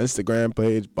 every Instagram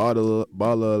page, baller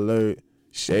alert.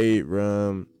 Shade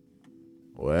Room,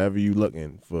 wherever you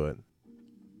looking for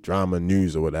drama,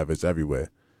 news, or whatever, it's everywhere.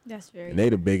 That's very. And they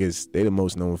the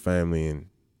most known family. And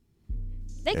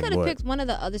they could have picked one of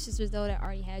the other sisters though that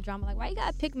already had drama. Like, why you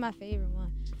gotta pick my favorite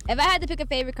one? If I had to pick a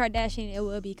favorite Kardashian, it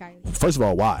would be Kylie. First of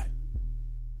all, why?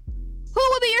 Who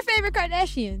would be your favorite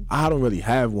Kardashian? I don't really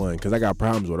have one because I got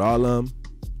problems with all of them.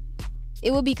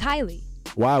 It would be Kylie.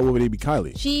 Why would it be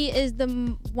Kylie? She is the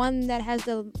one that has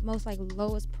the most like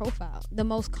lowest profile.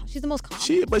 She's the most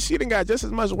common. She done got just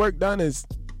as much work done as.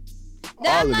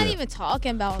 I'm not even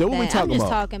talking about that. I'm just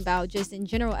talking about just in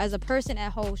general as a person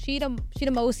at whole. She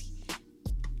the most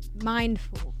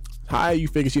mindful. How you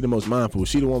figure she the most mindful?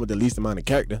 She the one with the least amount of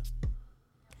character.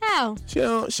 How? She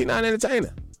not an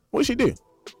entertainer. What she do?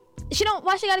 She don't.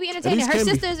 Why she gotta be entertaining? Her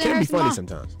sisters and her be funny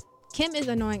sometimes. Kim is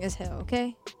annoying as hell.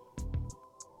 Okay.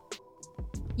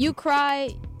 You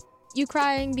crying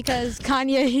because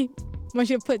Kanye wants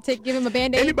you to give him a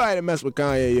Band-Aid? Anybody that mess with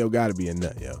Kanye, yo, gotta be a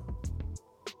nut, yo.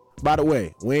 By the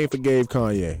way, we ain't forgave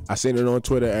Kanye. I seen it on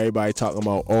Twitter, everybody talking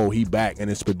about, oh, he back in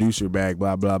his producer bag,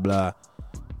 blah, blah, blah.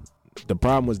 The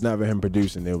problem was never him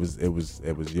producing. It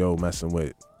was yo messing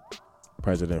with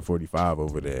President 45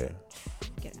 over there.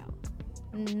 Get out.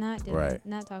 Not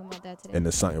talking about that today. In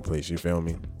the sunken place, you feel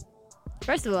me?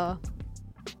 First of all,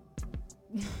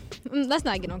 let's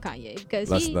not get on Kanye because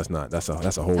let's not. That's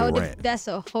a whole rant. That's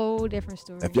a whole different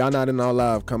story. If y'all not in our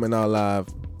live, come in our live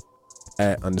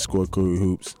at _Cool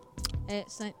Hoops.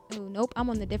 Nope, I'm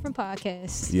on the different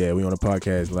podcast. Yeah, we on a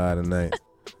podcast live tonight.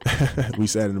 We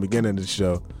said in the beginning of the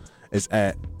show, it's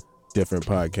at different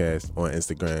podcast on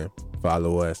Instagram.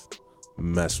 Follow us,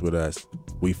 mess with us.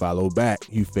 We follow back.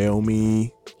 You feel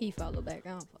me? He follow back. I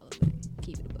don't follow back.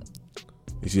 Keep it a buck.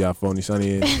 You see how phony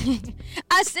Sunny is?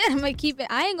 I said I'm gonna keep it.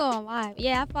 I ain't going live.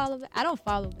 Yeah, I follow back. I don't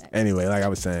follow back. Anyway, like I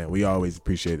was saying, we always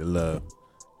appreciate the love,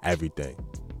 everything.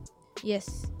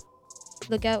 Yes.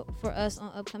 Look out for us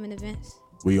on upcoming events.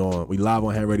 We live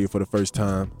on Head Radio for the first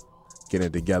time. Getting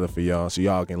it together for y'all so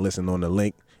y'all can listen on the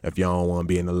link if y'all don't want to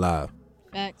be in the live.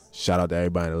 Facts. Shout out to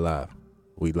everybody in the live.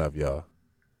 We love y'all.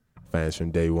 Fans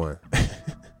from day one.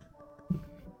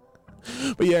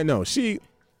 But yeah, no, she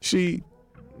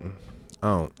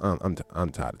I'm tired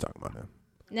of talking about him.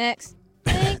 Next.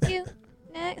 Thank you.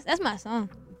 Next. That's my song.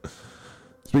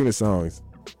 Speaking of songs,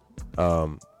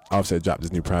 Offset dropped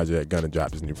his new project. Gunna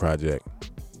dropped his new project.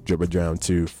 Dribble Drown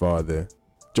 2, Father.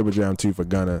 Dribble Drown 2 for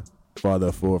Gunna.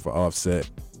 Father 4 for Offset.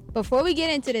 Before we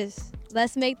get into this,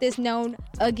 let's make this known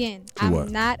again.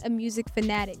 I'm not a music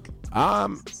fanatic.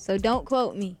 So don't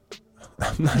quote me.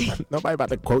 Nobody about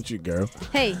to quote you, girl.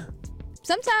 Hey,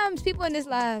 sometimes people in this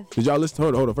live. Did y'all listen?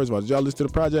 Hold on. First of all, did y'all listen to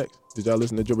the project? Did y'all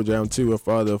listen to Dribble Drown 2 or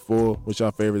Father 4? What's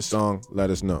your favorite song? Let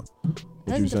us know.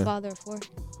 I listened to Father 4.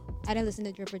 I didn't listen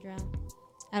to Dribble Drown.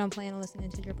 I don't plan on listening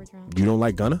to Dribble Drown. You don't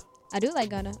like Gunna? I do like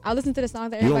Gunna. I'll listen to the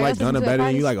song that you everybody else don't like Gunna better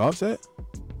than you like Offset?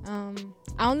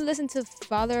 I only listened to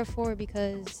Father 4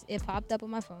 because it popped up on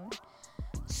my phone.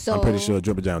 So I'm pretty sure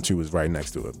Dribble Drown 2 was right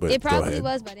next to it. But it probably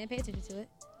was, but I didn't pay attention to it.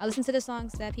 I listened to the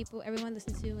songs that everyone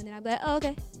listens to, and then I'd be like, oh,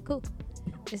 okay, cool.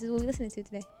 This is what we're listening to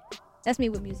today. That's me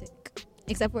with music,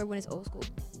 except for when it's old school.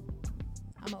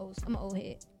 I'm an old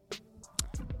head.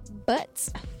 But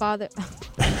Father,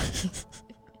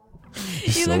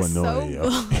 so annoying, yo.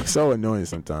 So annoying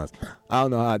sometimes. I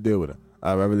don't know how I deal with him.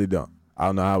 I really don't. I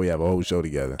don't know how we have a whole show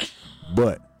together.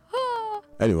 But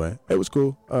anyway, it was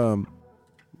cool.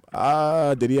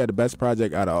 Did he have the best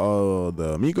project out of all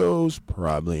the Amigos?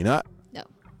 Probably not. No.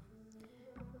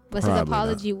 Was his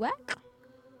apology whack?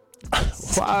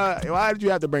 Why did you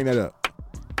have to bring that up?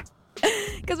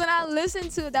 Because when I listened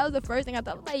to it, that was the first thing I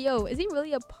thought. I was like, yo, is he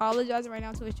really apologizing right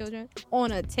now to his children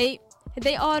on a tape?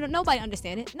 Nobody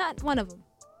understand it. Not one of them.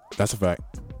 That's a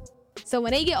fact. So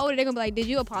when they get older, they're going to be like, did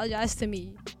you apologize to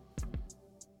me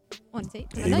on tape?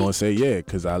 And he's going to say, yeah,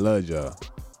 because I love y'all.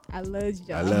 I love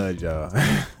y'all. I love y'all.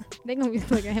 They're going to be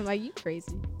looking at him like, you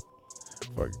crazy.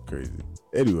 Fucking crazy.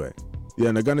 Anyway,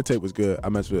 yeah, the Gunna tape was good. I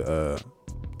messed with,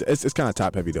 it's kind of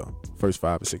top heavy though. First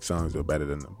 5 or 6 songs are better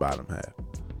than the bottom half.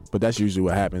 But that's usually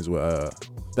what happens with,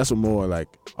 that's what more like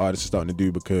artists are starting to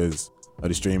do because of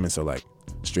the streaming. So like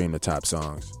stream the top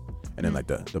songs and then like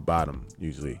the bottom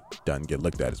usually doesn't get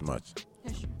looked at as much.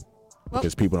 That's true.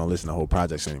 Because people don't listen to whole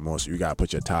projects anymore. So you got to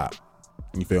put your top.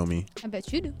 You feel me? I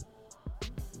bet you do.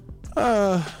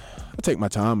 I take my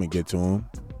time and get to them.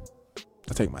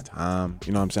 I take my time.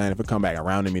 You know what I'm saying? If it come back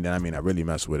around to me, then I mean I really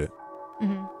mess with it.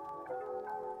 Mm-hmm.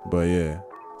 But yeah,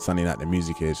 Sunny not the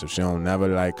music kid, so she don't never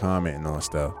like commenting on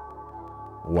stuff.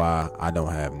 Why? I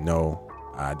don't have no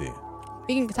idea.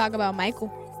 We can talk about Michael.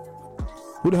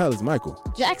 Who the hell is Michael?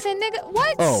 Jackson, nigga.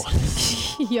 What? Oh.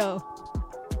 Yo.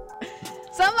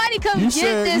 Somebody come You get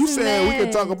said this you said man. we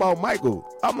could talk about Michael.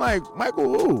 I'm like, Michael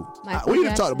who? Michael We even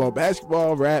Jackson. talked about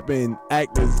basketball, rapping,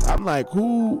 actors. I'm like,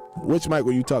 who? Which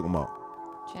Michael you talking about?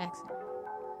 Jackson.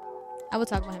 I would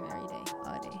talk about him every day,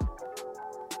 all day.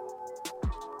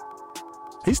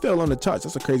 He's still on the charts.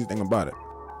 That's the crazy thing about it.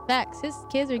 Facts. His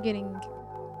kids are getting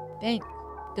banked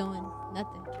doing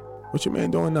nothing. What you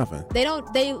mean doing nothing?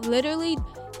 They literally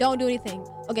don't do anything.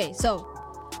 Okay, so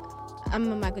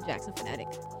I'm a Michael Jackson fanatic.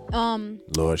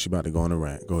 Lord, she about to go on a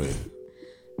rant. Go ahead.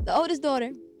 The oldest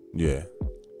daughter. Yeah.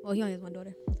 Well, he only has one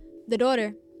daughter. The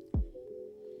daughter.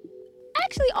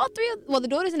 Actually, all three the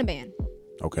daughter's in a band.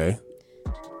 Okay.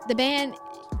 The band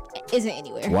isn't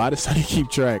anywhere. Why does Sunny keep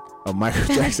track of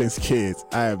Michael Jackson's kids?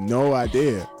 I have no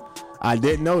idea. I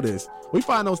didn't know this. We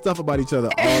find out stuff about each other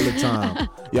all the time.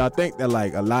 Y'all think that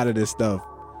like a lot of this stuff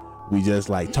we just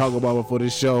like talk about before the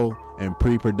show and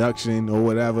pre-production or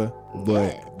whatever.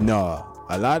 But no,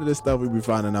 a lot of this stuff we be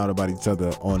finding out about each other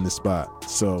on the spot.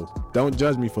 So don't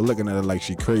judge me for looking at her like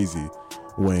she crazy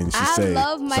when she say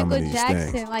love some Michael of these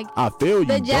Jackson. things. Like I feel you.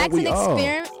 the Don't Jackson we all?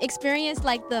 experience,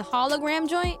 like the hologram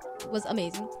joint, was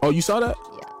amazing. Oh, you saw that?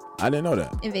 Yeah, I didn't know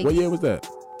that. In Vegas. What year was that?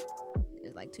 it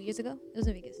was like 2 years ago. It was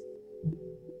in Vegas.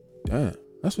 Damn,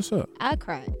 that's what's up. I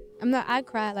cried. I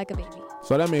cried like a baby.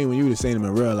 So that means when you would have seen him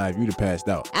in real life, you'd have passed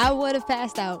out. I would have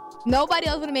passed out. Nobody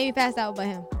else would have made me pass out but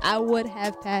him. I would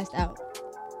have passed out.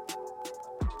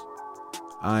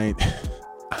 I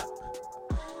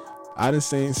done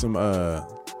seen some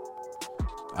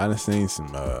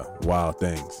wild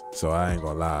things. So I ain't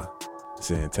gonna lie.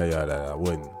 Sit and tell y'all that I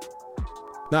wouldn't.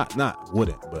 Not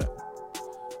wouldn't, but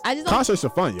I just don't concerts are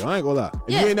fun, yo. I ain't gonna lie.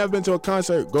 If Yeah. you ain't never been to a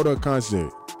concert, go to a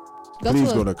concert.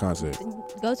 Please go to a concert.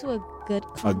 Go to a good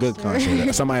concert. A good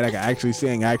concert. Somebody that can actually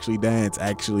sing, actually dance,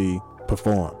 actually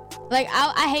perform. Like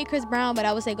I hate Chris Brown, but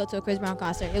I would say go to a Chris Brown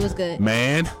concert. It was good.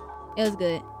 Man. It was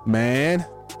good. Man.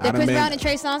 The Chris Brown and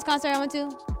Trey Songz concert I went to.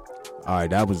 All right,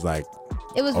 that was like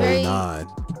It was very 09,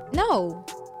 no.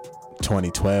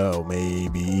 2012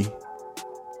 maybe.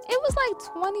 It was like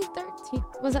 2013.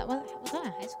 Was that in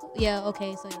high school? Yeah.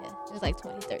 Okay. So yeah, it was like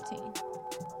 2013.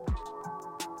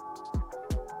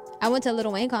 I went to a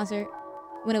Lil Wayne concert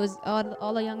when it was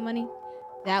all the Young Money.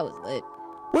 That was lit.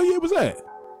 What year was that?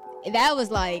 That was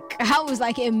like I was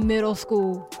like in middle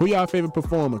school. Who y'all favorite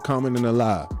performer coming in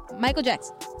alive? Michael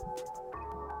Jackson.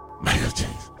 Michael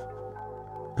Jackson.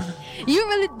 You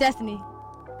really Destiny.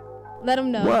 Let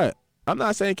him know. What? I'm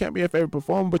not saying can't be a favorite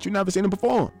performer, but you never seen him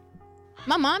perform.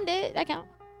 My mom did. That count.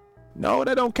 No,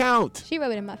 that don't count. She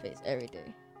rub it in my face every day.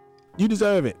 You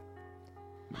deserve it.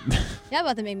 Y'all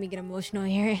about to make me get emotional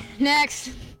here.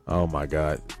 Next. Oh my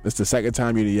God. This the second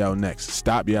time you to yell next.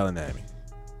 Stop yelling at me.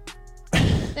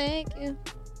 Thank you.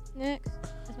 Next.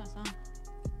 That's my song.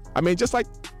 I mean, just like,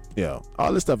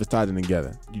 all this stuff is tied in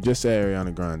together. You just said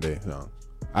Ariana Grande, so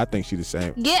I think she the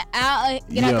same. Get out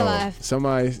the live.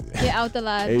 Somebody. Get out the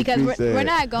live AP because we're said-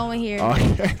 not going here.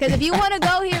 Okay. Because if you want to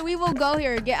go here, we will go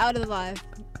here. Get out of the live.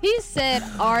 He said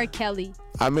R. Kelly.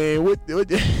 I mean, what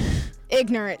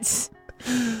Ignorance.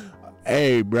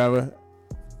 Hey, brother.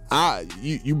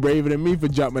 You braver than me for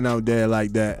jumping out there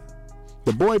like that.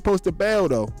 The boy posted bail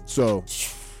though, so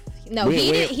No,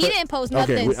 he didn't post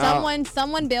okay, nothing.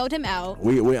 Someone bailed him out.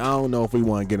 I don't know if we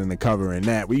want to get in the cover in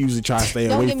that. We usually try to stay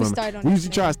Don't away get me from. started on We that,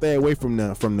 usually try to stay away from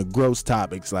the gross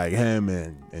topics like him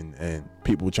and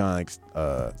people trying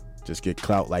to just get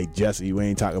clout like Jesse. We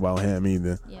ain't talking about him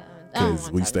either. Yeah,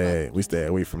 Because we stay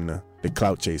away from the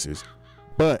clout chasers.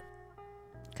 But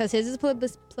because his is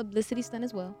publicity stunt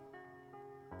as well.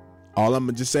 all I'm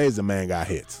gonna just say is the man got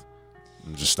hits.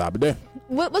 Just stop it there.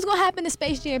 What's gonna happen to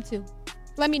Space Jam 2?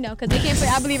 Let me know because they can't play.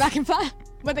 I Believe I Can Fly.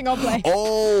 What they gonna play?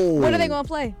 Oh, What are they gonna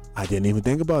play? I didn't even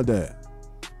think about that.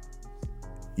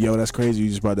 Yo, that's crazy. You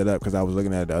just brought that up because I was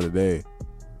looking at it the other day.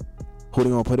 Who they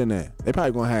gonna put in there? They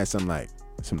probably gonna have some like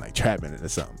trap in it or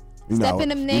something. Step in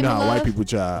the name you know of how love. white people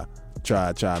try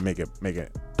to make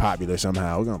it popular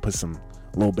somehow. We're gonna put some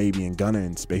Lil Baby and Gunna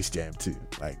in Space Jam too.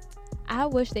 Like, I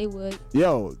wish they would.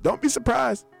 yo, don't be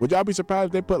surprised. Would y'all be surprised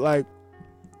if they put like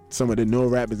some of the newer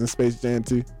rappers in Space Jam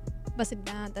too? Bust it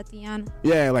down, Tatiana.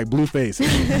 Yeah, like Blueface.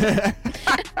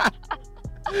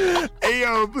 Hey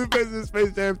yo, Blueface in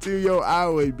Space Jam 2, yo, I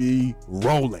would be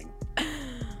rolling.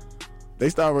 They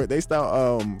start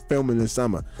filming this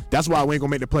summer. That's why we ain't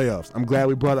gonna make the playoffs. I'm glad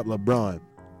we brought up LeBron.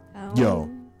 Oh. Yo.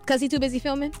 Cause he too busy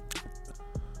filming.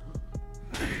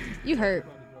 You heard.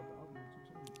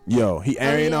 Yo, he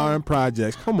airing yeah. on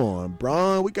projects. Come on,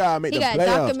 Bron. We gotta make He the got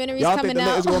playoffs. documentaries Y'all coming think the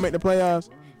Lakers out. gonna make the playoffs?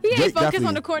 He ain't Drake focused definitely-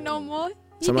 on the court no more.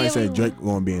 He Somebody did said what he Drake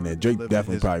gonna be in there. Drake Living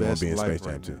definitely his probably gonna best be in life Space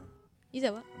Jam right too. now. You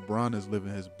said what? Bron is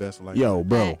living his best life. Yo,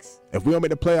 bro, Facts. if we don't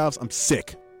make the playoffs, I'm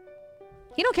sick.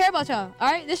 He don't care about y'all.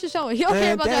 All right, this is showing. He don't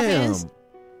care about y'all fans.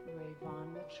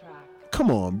 Come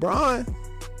on, Bron.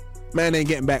 Man ain't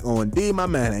getting back on D. My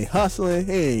man ain't hustling.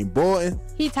 He ain't boarding.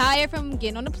 He tired from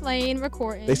getting on the plane,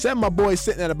 recording. They said my boy's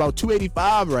sitting at about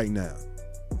 285 right now.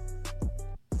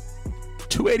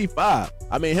 285.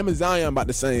 I mean, him and Zion about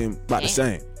the same. But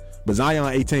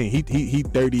Zion 18. He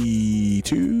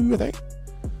 32, I think.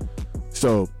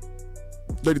 So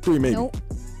 33 maybe. Nope.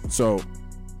 So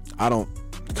I don't.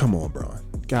 Come on, Bron.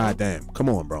 God damn. Come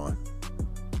on, Bron.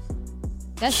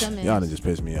 That's some Y'all done just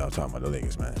pissed me off talking about the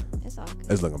Lakers, man. It's all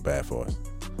good. It's looking bad for us.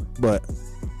 But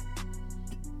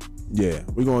yeah,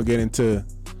 we're gonna get into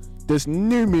this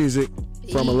new music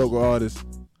from a local artist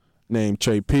named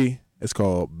Trey P. It's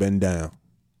called Bend Down.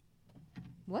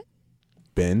 What?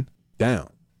 Bend Down.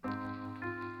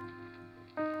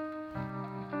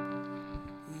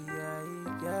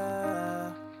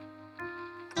 Yeah.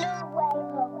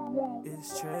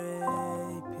 It's Trey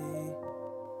P.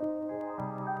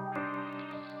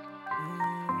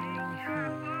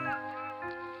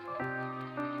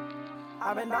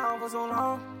 I've been down for so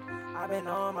long. I've been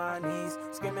on my knees,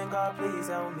 screaming, God, please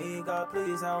help me. God,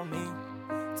 please help me.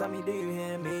 Tell me, do you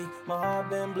hear me? My heart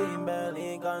been bleeding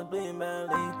badly, gun bleeding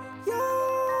badly. Yeah.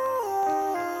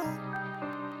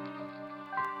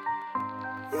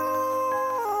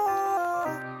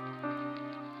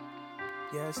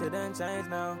 Yeah, shit done changed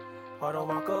now. Hard to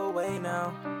walk away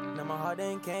now. Now my heart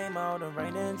done came out, the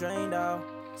rain done drained out.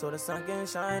 So the sun can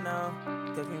shine now.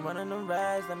 Catch me running them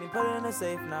rags, let me put it in the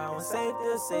safe now. And safe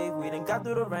is safe, we done got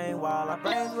through the rain while our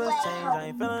brains was changed. I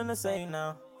ain't feeling the same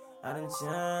now. I done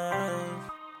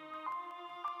changed.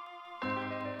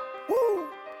 Woo!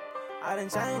 I done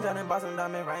changed, I done bought some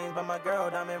diamond rings. By my girl,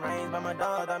 diamond rings. By my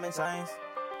dog, diamond chains.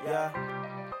 Yeah.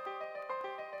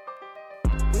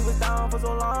 We was down for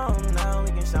so long, now we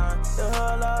can shine. The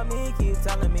hood love me, keep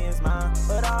telling me it's mine.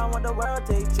 But I want the world,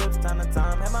 take trips time to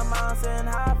time. Had my mind sitting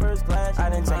high, first class. I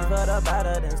done changed for the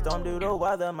better, then storm through the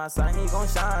weather. My son, he gon'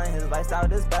 shine, his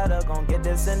lifestyle is better. Gon' get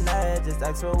this and that, just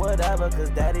ask for whatever. Cause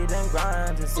daddy done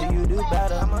grind to see you do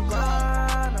better. I'ma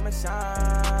grind, I'ma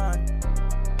shine.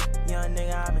 Young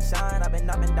nigga, I've been shine, I've been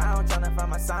up and down, tryna find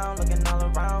my sound, looking all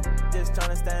around, just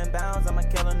tryna stand bounds. I'm a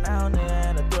killer now, nigga,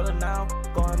 and a thriller now.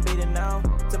 Go and beat it now,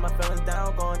 till my feelings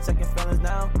down, go and check your feelings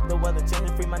now. The weather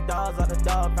changing, free my dogs out the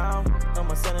dog pound. No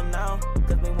more sinning now,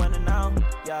 cause we winning now,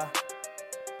 yeah.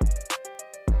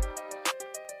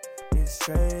 It's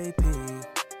Trey P.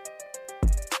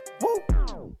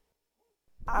 Woo!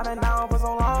 I've been down for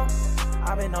so long,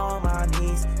 I've been on my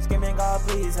knees, screaming, God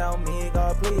please help me,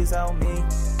 God please help me.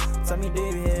 Tell me, do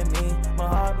you hear me? My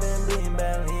heart been bleeding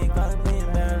badly, gun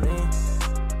bleeding badly.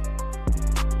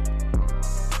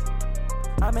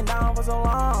 I've been down for so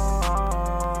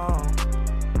long.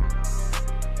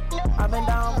 I've been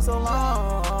down for so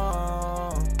long.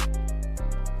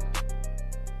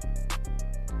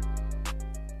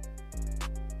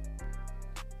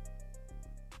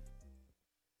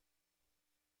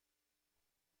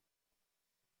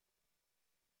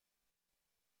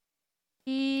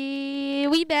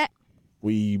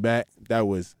 We back. That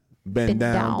was Bend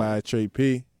Down by Trey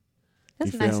P.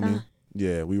 That's you nice, feel me? huh?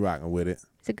 Yeah, we rocking with it.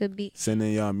 It's a good beat. Send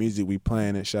in y'all music, we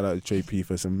playing it. Shout out to Trey P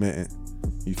for submitting.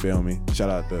 You feel me? Shout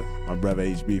out to my brother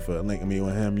HB for linking me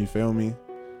with him. You feel me?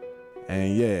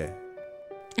 And yeah.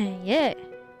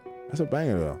 That's a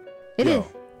banger though. It is.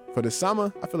 For the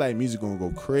summer, I feel like music gonna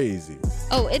go crazy.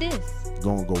 Oh, it is.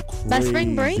 Gonna go crazy.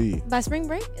 By spring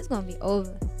break, it's gonna be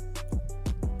over.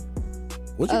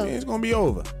 What you mean it's gonna be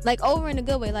over? Like over in a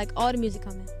good way, like all the music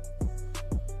coming.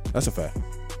 That's a fact.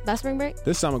 By spring break?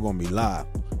 This summer gonna be live.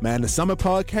 Man, the summer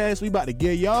podcast, we about to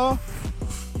get y'all.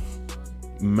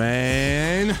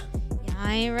 Man. Y'all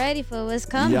ain't ready for what's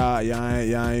coming. Y'all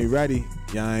ain't ready.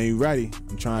 Y'all ain't ready.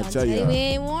 I'm trying to tell y'all. We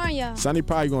ain't warn y'all. Sunny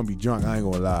probably gonna be drunk. I ain't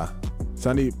gonna lie.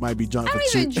 Sunny might be drunk I for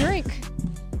don't even drink.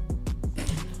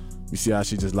 You see how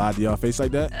she just lied to your face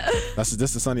like that? That's the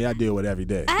Sunny I deal with every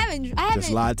day. I haven't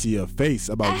just lied to your face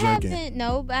about drinking.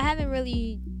 But I haven't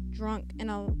really drunk.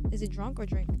 Is it drunk or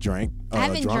drink? Drink. I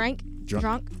haven't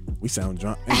drunk. We sound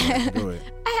drunk. Anyway, go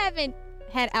ahead. I haven't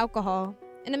had alcohol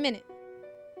in a minute.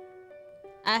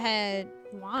 I had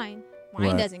wine.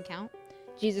 Wine doesn't count.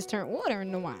 Jesus turned water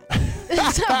into wine.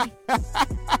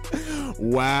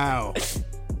 Wow.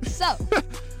 So.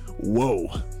 Whoa.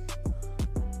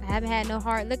 I haven't had no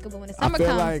hard liquor, but when the summer comes,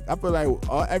 I feel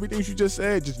like everything you just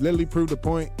said just literally proved the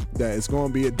point that it's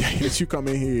gonna be a day that you come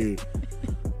in here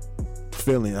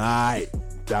feeling alright.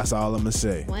 That's all I'm gonna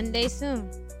say. One day soon.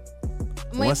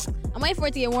 I'm waiting for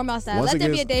it to get warm outside. Let there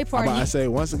be a day party. I say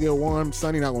once it get warm,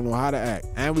 Sunny not gonna know how to act.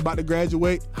 And we about to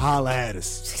graduate. Holla at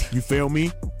us. You feel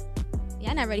me?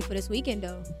 Yeah, I'm not ready for this weekend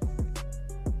though.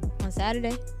 On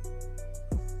Saturday.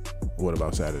 What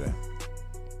about Saturday?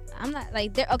 I'm not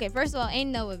like there. Okay, first of all,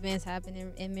 ain't no events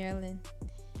happening in Maryland.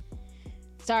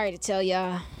 Sorry to tell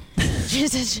y'all.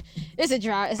 it's a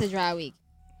dry week.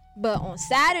 But on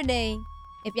Saturday,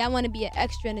 if y'all want to be an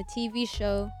extra in a TV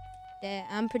show that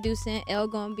I'm producing, L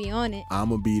gonna be on it. I'm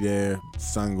gonna be there.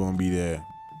 Sun gonna be there.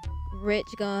 Rich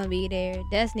gonna be there.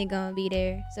 Destiny gonna be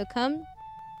there. So come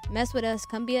mess with us.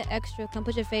 Come be an extra. Come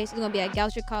put your face. It's gonna be at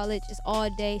Goucher College. It's all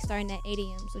day, starting at 8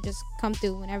 a.m. So just come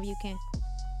through whenever you can.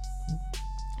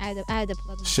 I had to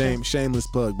plug my show. Shameless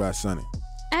plug by Sunny.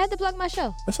 I had to plug my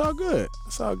show. It's all good.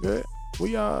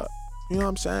 We you know what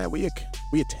I'm saying? We a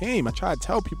team. I try to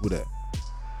tell people that.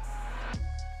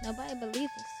 Nobody believe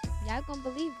us. Y'all gonna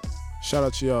believe us. Shout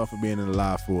out to y'all for being in the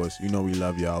live for us. You know we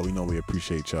love y'all. We know we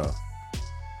appreciate y'all.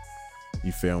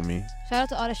 You feel me? Shout out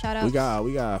to all the shout outs. We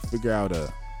gotta figure out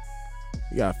a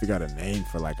name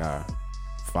for like our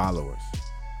followers.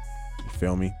 You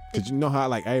feel me? Cause you know how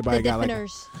like everybody got like.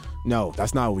 No,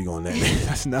 that's not what we gonna name.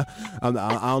 That's not. I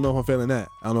don't know if I'm feeling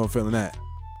that.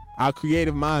 Our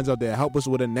creative minds out there, help us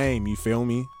with a name. You feel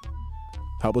me?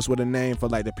 Help us with a name for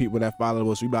like the people that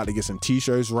follow us. We about to get some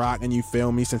t-shirts rocking. You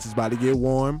feel me? Since it's about to get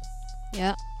warm.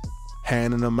 Yep.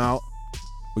 Handing them out.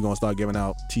 We're gonna start giving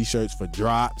out t-shirts for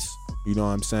drops. You know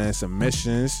what I'm saying?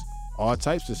 Submissions, all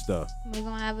types of stuff. We're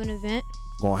gonna have an event.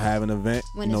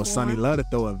 When you know, it's Sunny warm. love to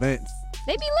throw events.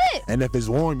 They be lit. And if it's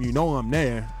warm, you know I'm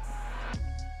there.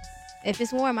 If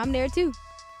it's warm, I'm there too.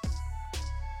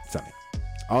 Sunny.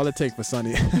 All it take for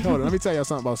Sunny. Hold on, let me tell y'all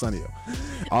something about Sunny.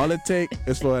 All it take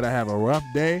is for her to have a rough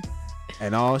day,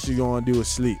 and all she gonna do is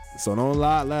sleep. So don't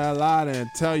lie and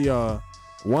tell y'all.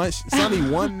 Sunny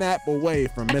one nap away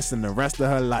from missing the rest of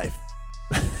her life.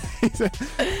 What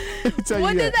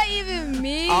does that even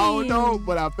mean? I don't know,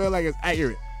 but I feel like it's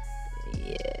accurate.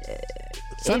 Yeah.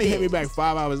 Sunny hit me back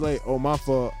 5 hours late. Oh, my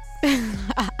fault.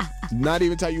 Not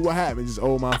even tell you what happened. Just,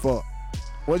 oh, my fault.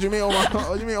 What you mean, oh, my fault?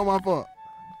 What you mean, oh, my fault?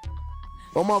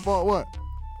 Oh, my fault, what?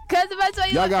 Because if I tell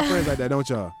you... Y'all got friends like that, don't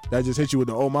y'all? That just hit you with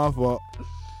the, oh, my fault.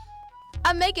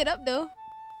 I make it up, though.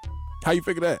 How you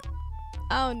figure that?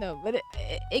 I don't know, but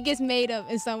it gets made up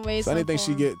in some ways. Sunny thinks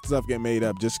stuff get made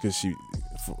up just because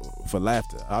for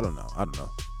laughter. I don't know.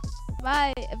 If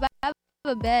I have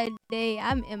a bad day,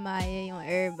 I'm MIA on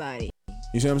everybody.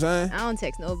 You see what I'm saying? I don't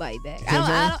text nobody back. You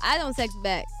know I don't text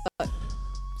back.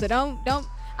 So don't.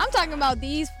 I'm talking about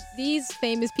these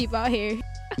famous people out here.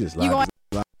 Just lie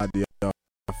to your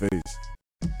face.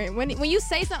 When you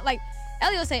say something like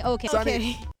Elliott will say,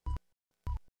 okay.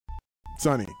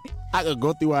 Sunny, I could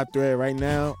go through our thread right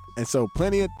now and so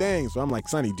plenty of things. So I'm like,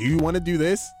 Sunny, do you want to do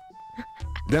this?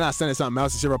 Then I send her something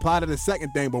else and she'll reply to the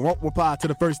second thing, but won't reply to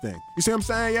the first thing. You see what I'm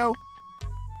saying, yo?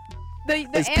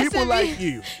 It's people like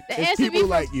you. It's people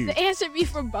like you. The answer be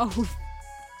for both.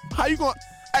 How you gonna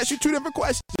ask you two different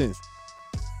questions?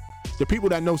 The people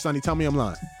that know Sunny, tell me I'm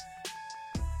lying.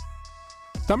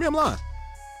 Tell me I'm lying.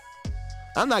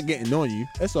 I'm not getting on you.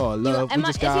 That's all love. We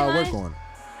just gotta work on it.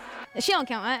 She don't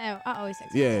count. I always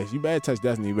text her. Yeah, you better touch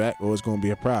Destiny back or it's gonna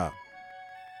be a problem.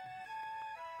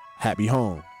 Happy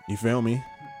home. You feel me?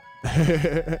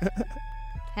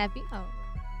 Happy? Oh.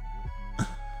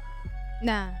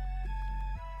 Nah.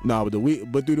 No,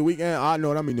 but through the weekend, I know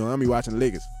what I'm doing. I'm be watching the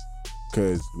Lakers.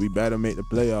 Cause we better make the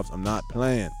playoffs. I'm not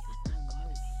playing.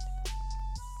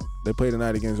 They play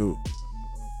tonight against who?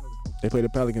 They play the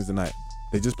Pelicans tonight.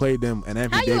 They just played them and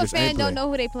Anthony Davis. How you a fan don't know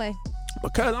who they play?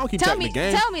 Because I don't keep checking the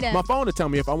game. Tell me that. My phone to tell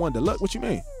me if I wanted to look. What you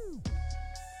mean?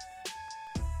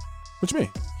 What you mean?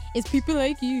 It's people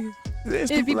like you.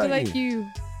 It's people like you.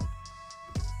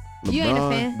 LeBron you ain't a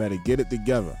fan. Better get it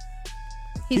together.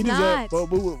 He not.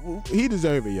 He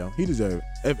deserve it, yo. He deserve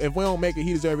it. If we don't make it,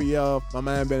 he deserve it, yo. My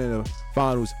man been in the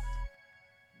finals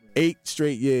 9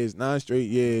 straight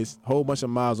years, whole bunch of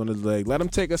miles on his leg. Let him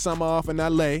take a summer off in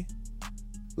L.A.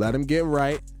 Let him get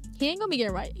right. He ain't gonna be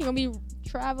getting right. He gonna be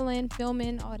traveling,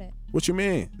 filming, all that. What you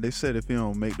mean? They said if he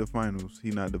don't make the finals,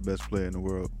 he not the best player in the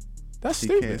world. That's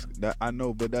stupid. I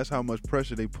know, but that's how much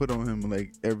pressure they put on him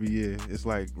like every year. It's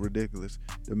like ridiculous.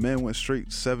 The man went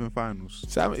straight 7 finals.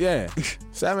 7, yeah.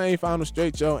 7, 8 finals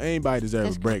straight, yo. Anybody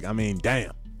deserves a break. I mean,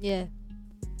 damn. Yeah.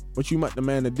 What you want the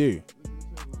man to do?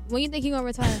 When you think he gonna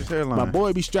retire? My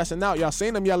boy be stressing out. Y'all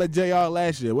seen him yell at JR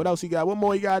last year. What else he got? What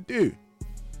more he got to do?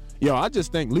 Yo, I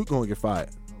just think Luke gonna get fired.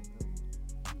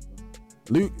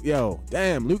 Luke,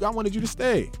 damn, Luke, I wanted you to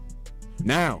stay.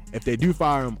 Now, if they do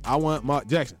fire him, I want Mark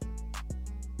Jackson.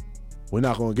 We're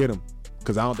not gonna get him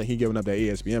Because I don't think he giving up that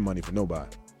ESPN money for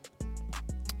nobody.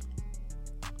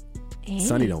 Anyway.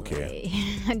 Sonny don't care.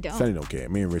 I don't. Sonny don't care.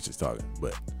 Me and Rich is talking,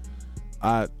 but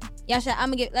Y'all should.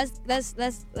 I'm gonna get. Let's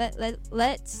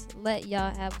let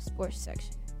y'all have a sports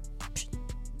section.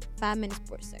 5-minute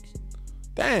sports section.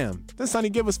 Damn, then Sonny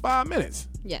give us 5 minutes.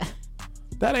 Yeah.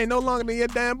 That ain't no longer than your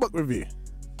damn book review.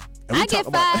 I get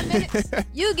 5 minutes.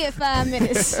 You get 5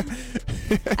 minutes.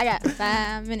 I got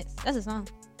 5 minutes. That's a song.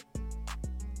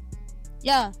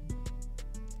 Yeah.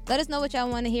 Let us know what y'all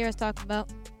want to hear us talk about.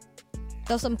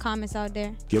 Throw some comments out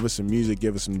there. Give us some music.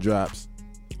 Give us some drops.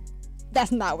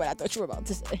 That's not what I thought you were about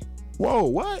to say. Whoa,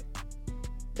 what?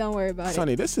 Don't worry about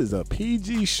Sonny, this is a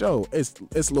PG show. It's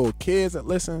little kids that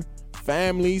listen,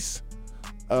 families,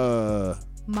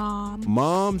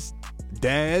 moms,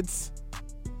 dads,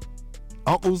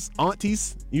 uncles,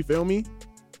 aunties. You feel me?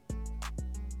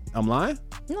 I'm lying?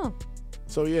 No.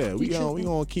 So yeah, we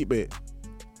gonna keep it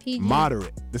PG.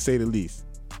 moderate, to say the least.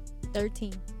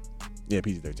 13. Yeah,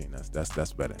 PG-13.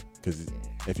 That's better. Because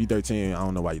if you 13, I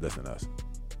don't know why you listen to us.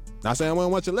 Not saying we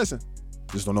don't want you to listen.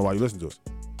 Just don't know why you listen to us.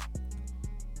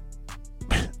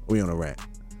 We on a rant.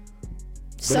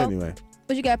 But so, anyway.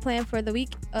 What you got planned for the week?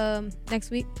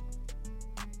 Next week?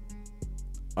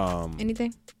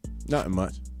 Anything? Nothing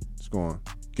much. Just going to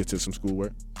get to some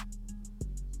schoolwork.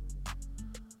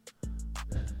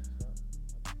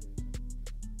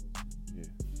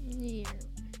 Yeah.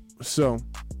 So.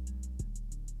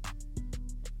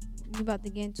 We about to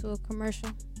get into a commercial.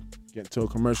 Get into a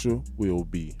commercial. We'll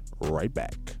be right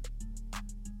back.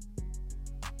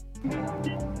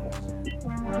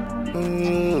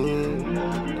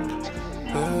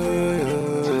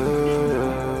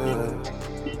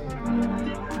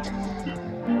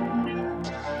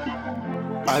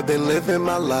 I've been living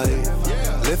my life,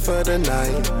 live for the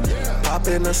night. Pop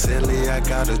in a silly, I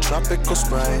got a tropical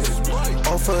Sprite.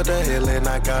 Off of the hill and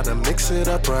I gotta mix it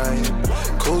up right.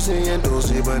 Cozy and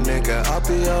doozy, but nigga, I'll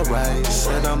be alright.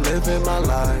 Said I'm living my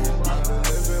life.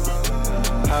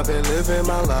 I've been living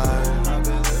my life.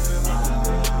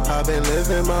 I've been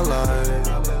living my life.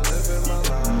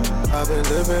 I've been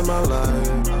living my life.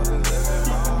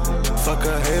 Fuck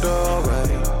a hater, alright.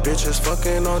 Bitches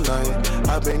fucking all night.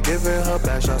 I've been giving her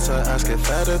back shots to ask it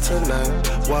fatter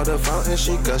tonight. Water fountain,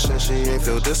 she gushing, she ain't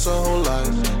feel this her whole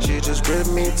life. She just grip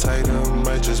me tighter,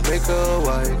 might just make her a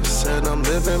wife. Said I'm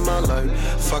living my life.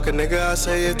 Fuck a nigga, I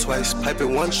say it twice. Pipe it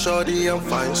one shorty, I'm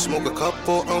fine. Smoke a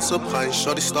couple ounce of pint.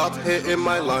 Shorty stop hitting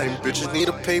my line. Bitches need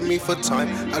to pay me for time.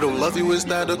 I don't love you, is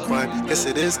that a crime? Guess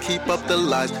it is, keep up the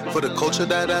lies. For the culture,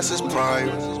 that ass is prime.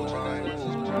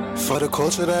 For the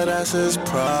culture, that ass is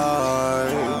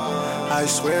prime. I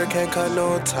swear can't cut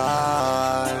no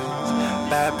ties.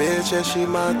 Bad bitch, yeah, she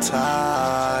my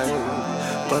type.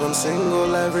 But I'm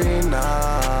single every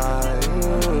night.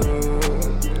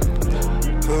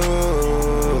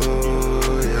 Ooh,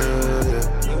 yeah.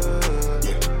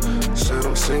 Said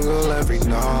I'm single every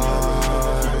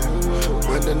night.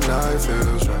 When the night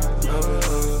feels right.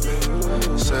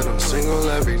 Said I'm single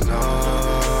every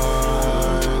night.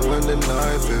 When the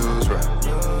night feels right.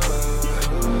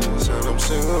 Said I'm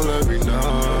single every night.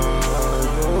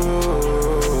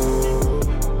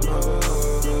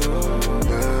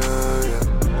 Yeah, yeah.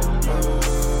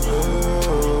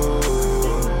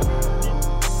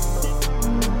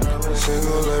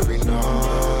 Single every night.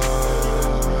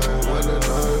 When the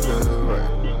night feels right.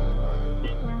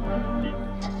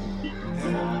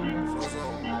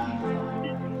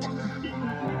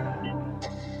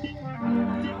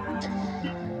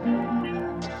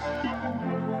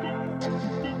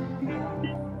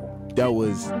 That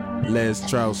was Les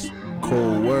Strauss,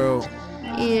 Cold World.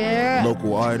 Yeah.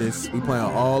 Local artists. We playing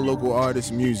all local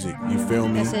artists' music. You feel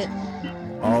me? That's it.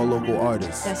 All local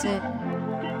artists. That's it.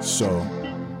 So.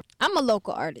 I'm a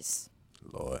local artist.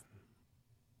 Lord.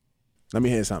 Let me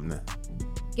hear something now.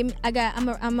 Give me. I'm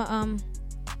a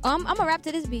rap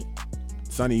to this beat.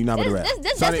 Sonny, you not about to rap.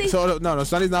 This Sonny, no,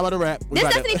 Sonny's not about to rap. This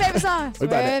Destiny's favorite song. We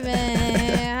about to.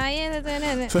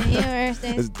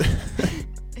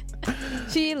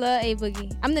 Sheila A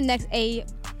Boogie. I'm the next A.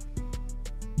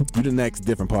 You the next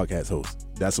different podcast host.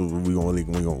 That's what we gonna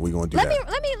do. Let me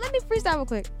freestyle real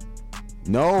quick.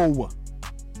 No,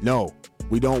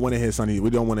 we don't want to hear Sonny. We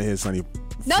don't want to hear Sonny.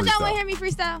 No, y'all freestyle. want to hear me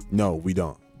freestyle? No, we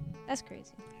don't. That's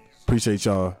crazy. Appreciate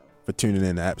y'all for tuning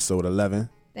in to episode 11.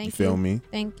 Thank you. Feel me?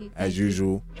 Thank you. As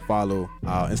usual, follow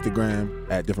our Instagram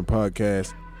at different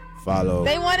podcasts. Follow.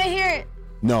 They want to hear it.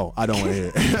 No, I don't want to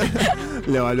hear it.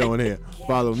 No, I don't want to hear it.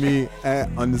 Follow me at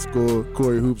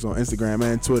 _Corey Hoops on Instagram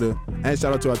and Twitter. And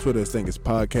shout out to our Twitter. I think it's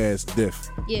Podcast Diff.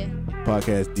 Yeah.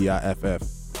 Podcast DIFF.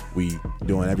 We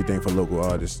doing everything for local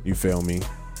artists. You feel me?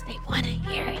 We want to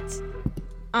hear it.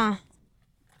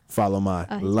 Follow my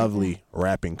lovely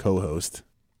rapping co-host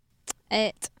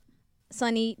at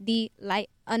Sunny D Light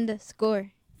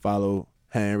 _ Follow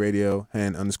Hand Radio,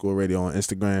 Hand_radio on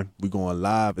Instagram. We going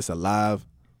live. It's a live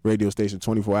radio station,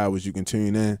 24 hours. You can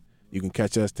tune in. You can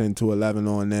catch us 10 to 11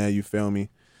 on there. You feel me?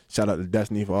 Shout out to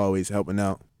Destiny for always helping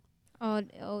out.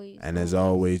 Always. And as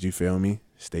always, you feel me?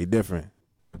 Stay different.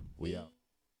 We out.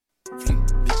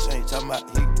 Bitch ain't talking about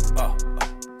heat.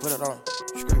 Put it on.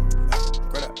 Screw.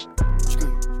 Straight up.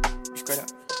 Screw. Straight up.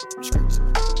 Screw.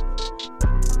 Straight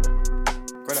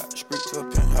up. Screw to a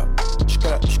penthouse.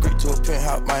 Straight up. Screw to a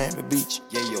penthouse. Miami Beach.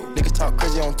 Yeah, yo. Niggas talk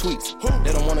crazy on tweets.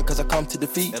 They don't want it cause I come to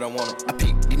defeat. They don't want it. I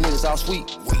peep. These niggas all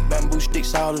sweet. Bamboo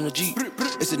sticks all in the Jeep.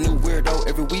 It's a new weirdo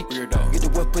every week. Get the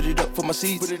what, put it up for my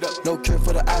seeds. No cure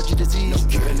for the IG disease.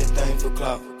 Do anything for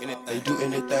clout. They do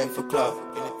anything for clout.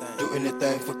 Do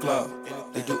anything for clout.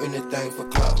 They do anything for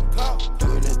clout.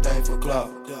 Do anything for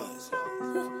clout.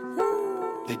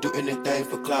 They do anything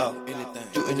for clout.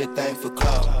 Do anything for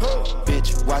clout.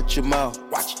 Bitch, watch your mouth.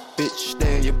 Bitch,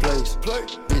 stay in your place.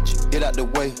 Bitch, get out the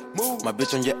way. My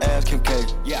bitch on your ass, Kim K.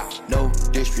 No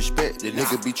disrespect. The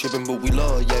nigga be tripping, but we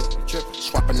love, yeah.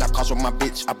 Swapping out cars with my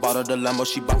bitch. I bought her the Lambo,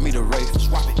 she bought me the Wraith.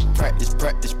 Swap it. Practice,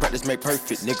 make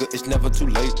perfect. Nigga, it's never too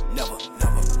late. Never.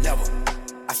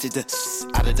 I take the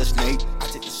out of the snake. I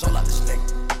take the soul out of the snake.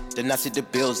 Then I take the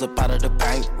bills up out of the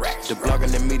bank. The blog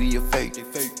and the media fake.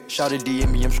 Shout it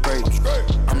DM me, I'm straight.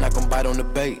 I'm not gon' bite on the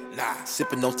bait.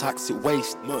 Sipping no toxic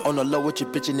waste. On the low with your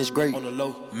bitch and it's great. On the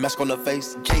low, mask on the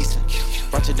face. Jason.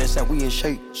 Ratchet that said we in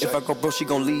shape. If I go bro, she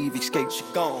gon' leave, escape. She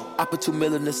gone. I put 2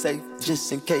 million in the safe,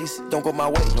 just in case. Don't go my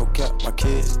way. No cap, my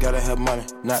kids gotta have money,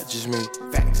 not just me.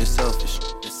 Facts. It's selfish.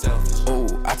 Ooh,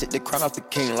 I take the crown off the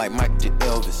king like Mike did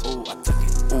Elvis. Ooh, I took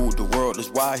it. Ooh, the world is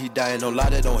wild, he dying, no lie,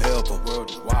 that don't help him. World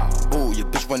is wild. Ooh, your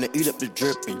bitch wanna eat up the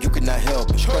drip and you cannot help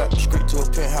it. Straight up the street to a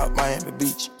penthouse, Miami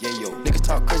Beach. Yeah, yo. Niggas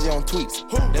talk crazy on tweets.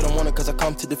 They don't want it cause I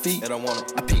come to defeat. They don't want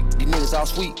it. I peep, these niggas all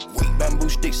sweet. Bamboo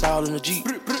sticks all in the Jeep.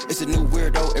 It's a new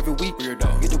weirdo every week. Get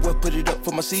the what, put it up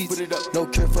for my seeds. No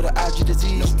cure for the IG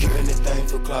disease. Do anything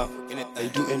for clout. They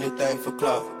do anything for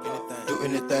clout. Do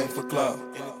anything for clout.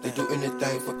 They do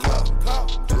anything for clout.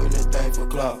 Do anything for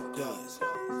clout.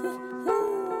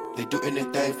 They do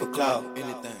anything for clout.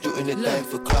 Do anything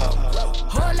for clout.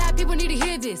 Whole lot of people need to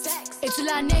hear this. It's a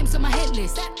lot of names on my hit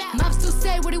list. Mom still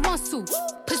say what he wants to.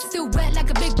 Pussy still wet like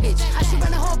a big bitch. I should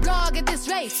run a whole blog at this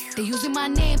rate. They using my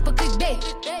name for clickbait.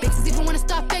 Bitches even wanna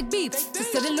start fake beef.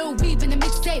 Just sell a little weave in the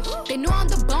mixtape. They know I'm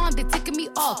the bomb, they ticking me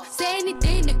off. Say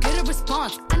anything to get a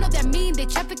response. I know that mean they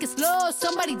traffic is slow.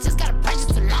 Somebody just gotta purchase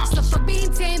to launch. So fuck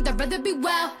being tame, I'd rather be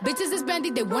wild. Bitches is brandy,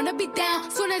 they wanna be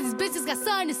down. Soon as these bitches got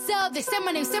something to sell, they say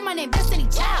my name, Destiny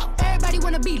Child. Everybody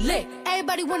wanna be lit,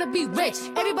 everybody wanna be rich,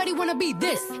 everybody wanna be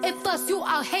this. If us you,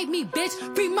 I'll hate me, bitch.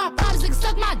 Free my problems, nigga,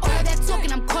 suck my dick. All that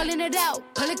talking, I'm calling it out.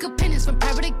 Public opinions from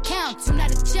private accounts. You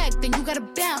not a check, then you gotta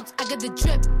bounce. I got the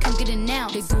drip, come get it now.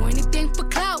 They do anything for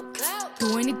clout,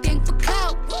 do anything for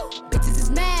clout. Bitches is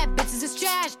mad, bitches is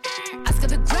trash. I got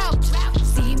the grouch.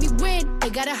 See me win, they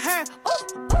gotta hurt.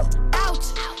 Ooh, ouch.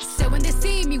 So when they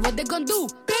see me, what they gon' do?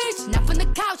 Bitch, not from the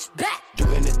couch, back. Do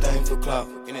anything for clout.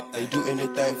 They do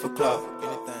anything for clout.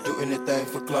 Do anything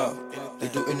for clout. They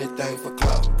do anything for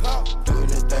clout. Do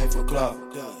anything for clout.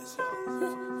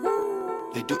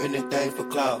 They do anything for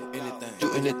clout.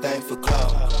 Do anything for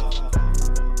clout.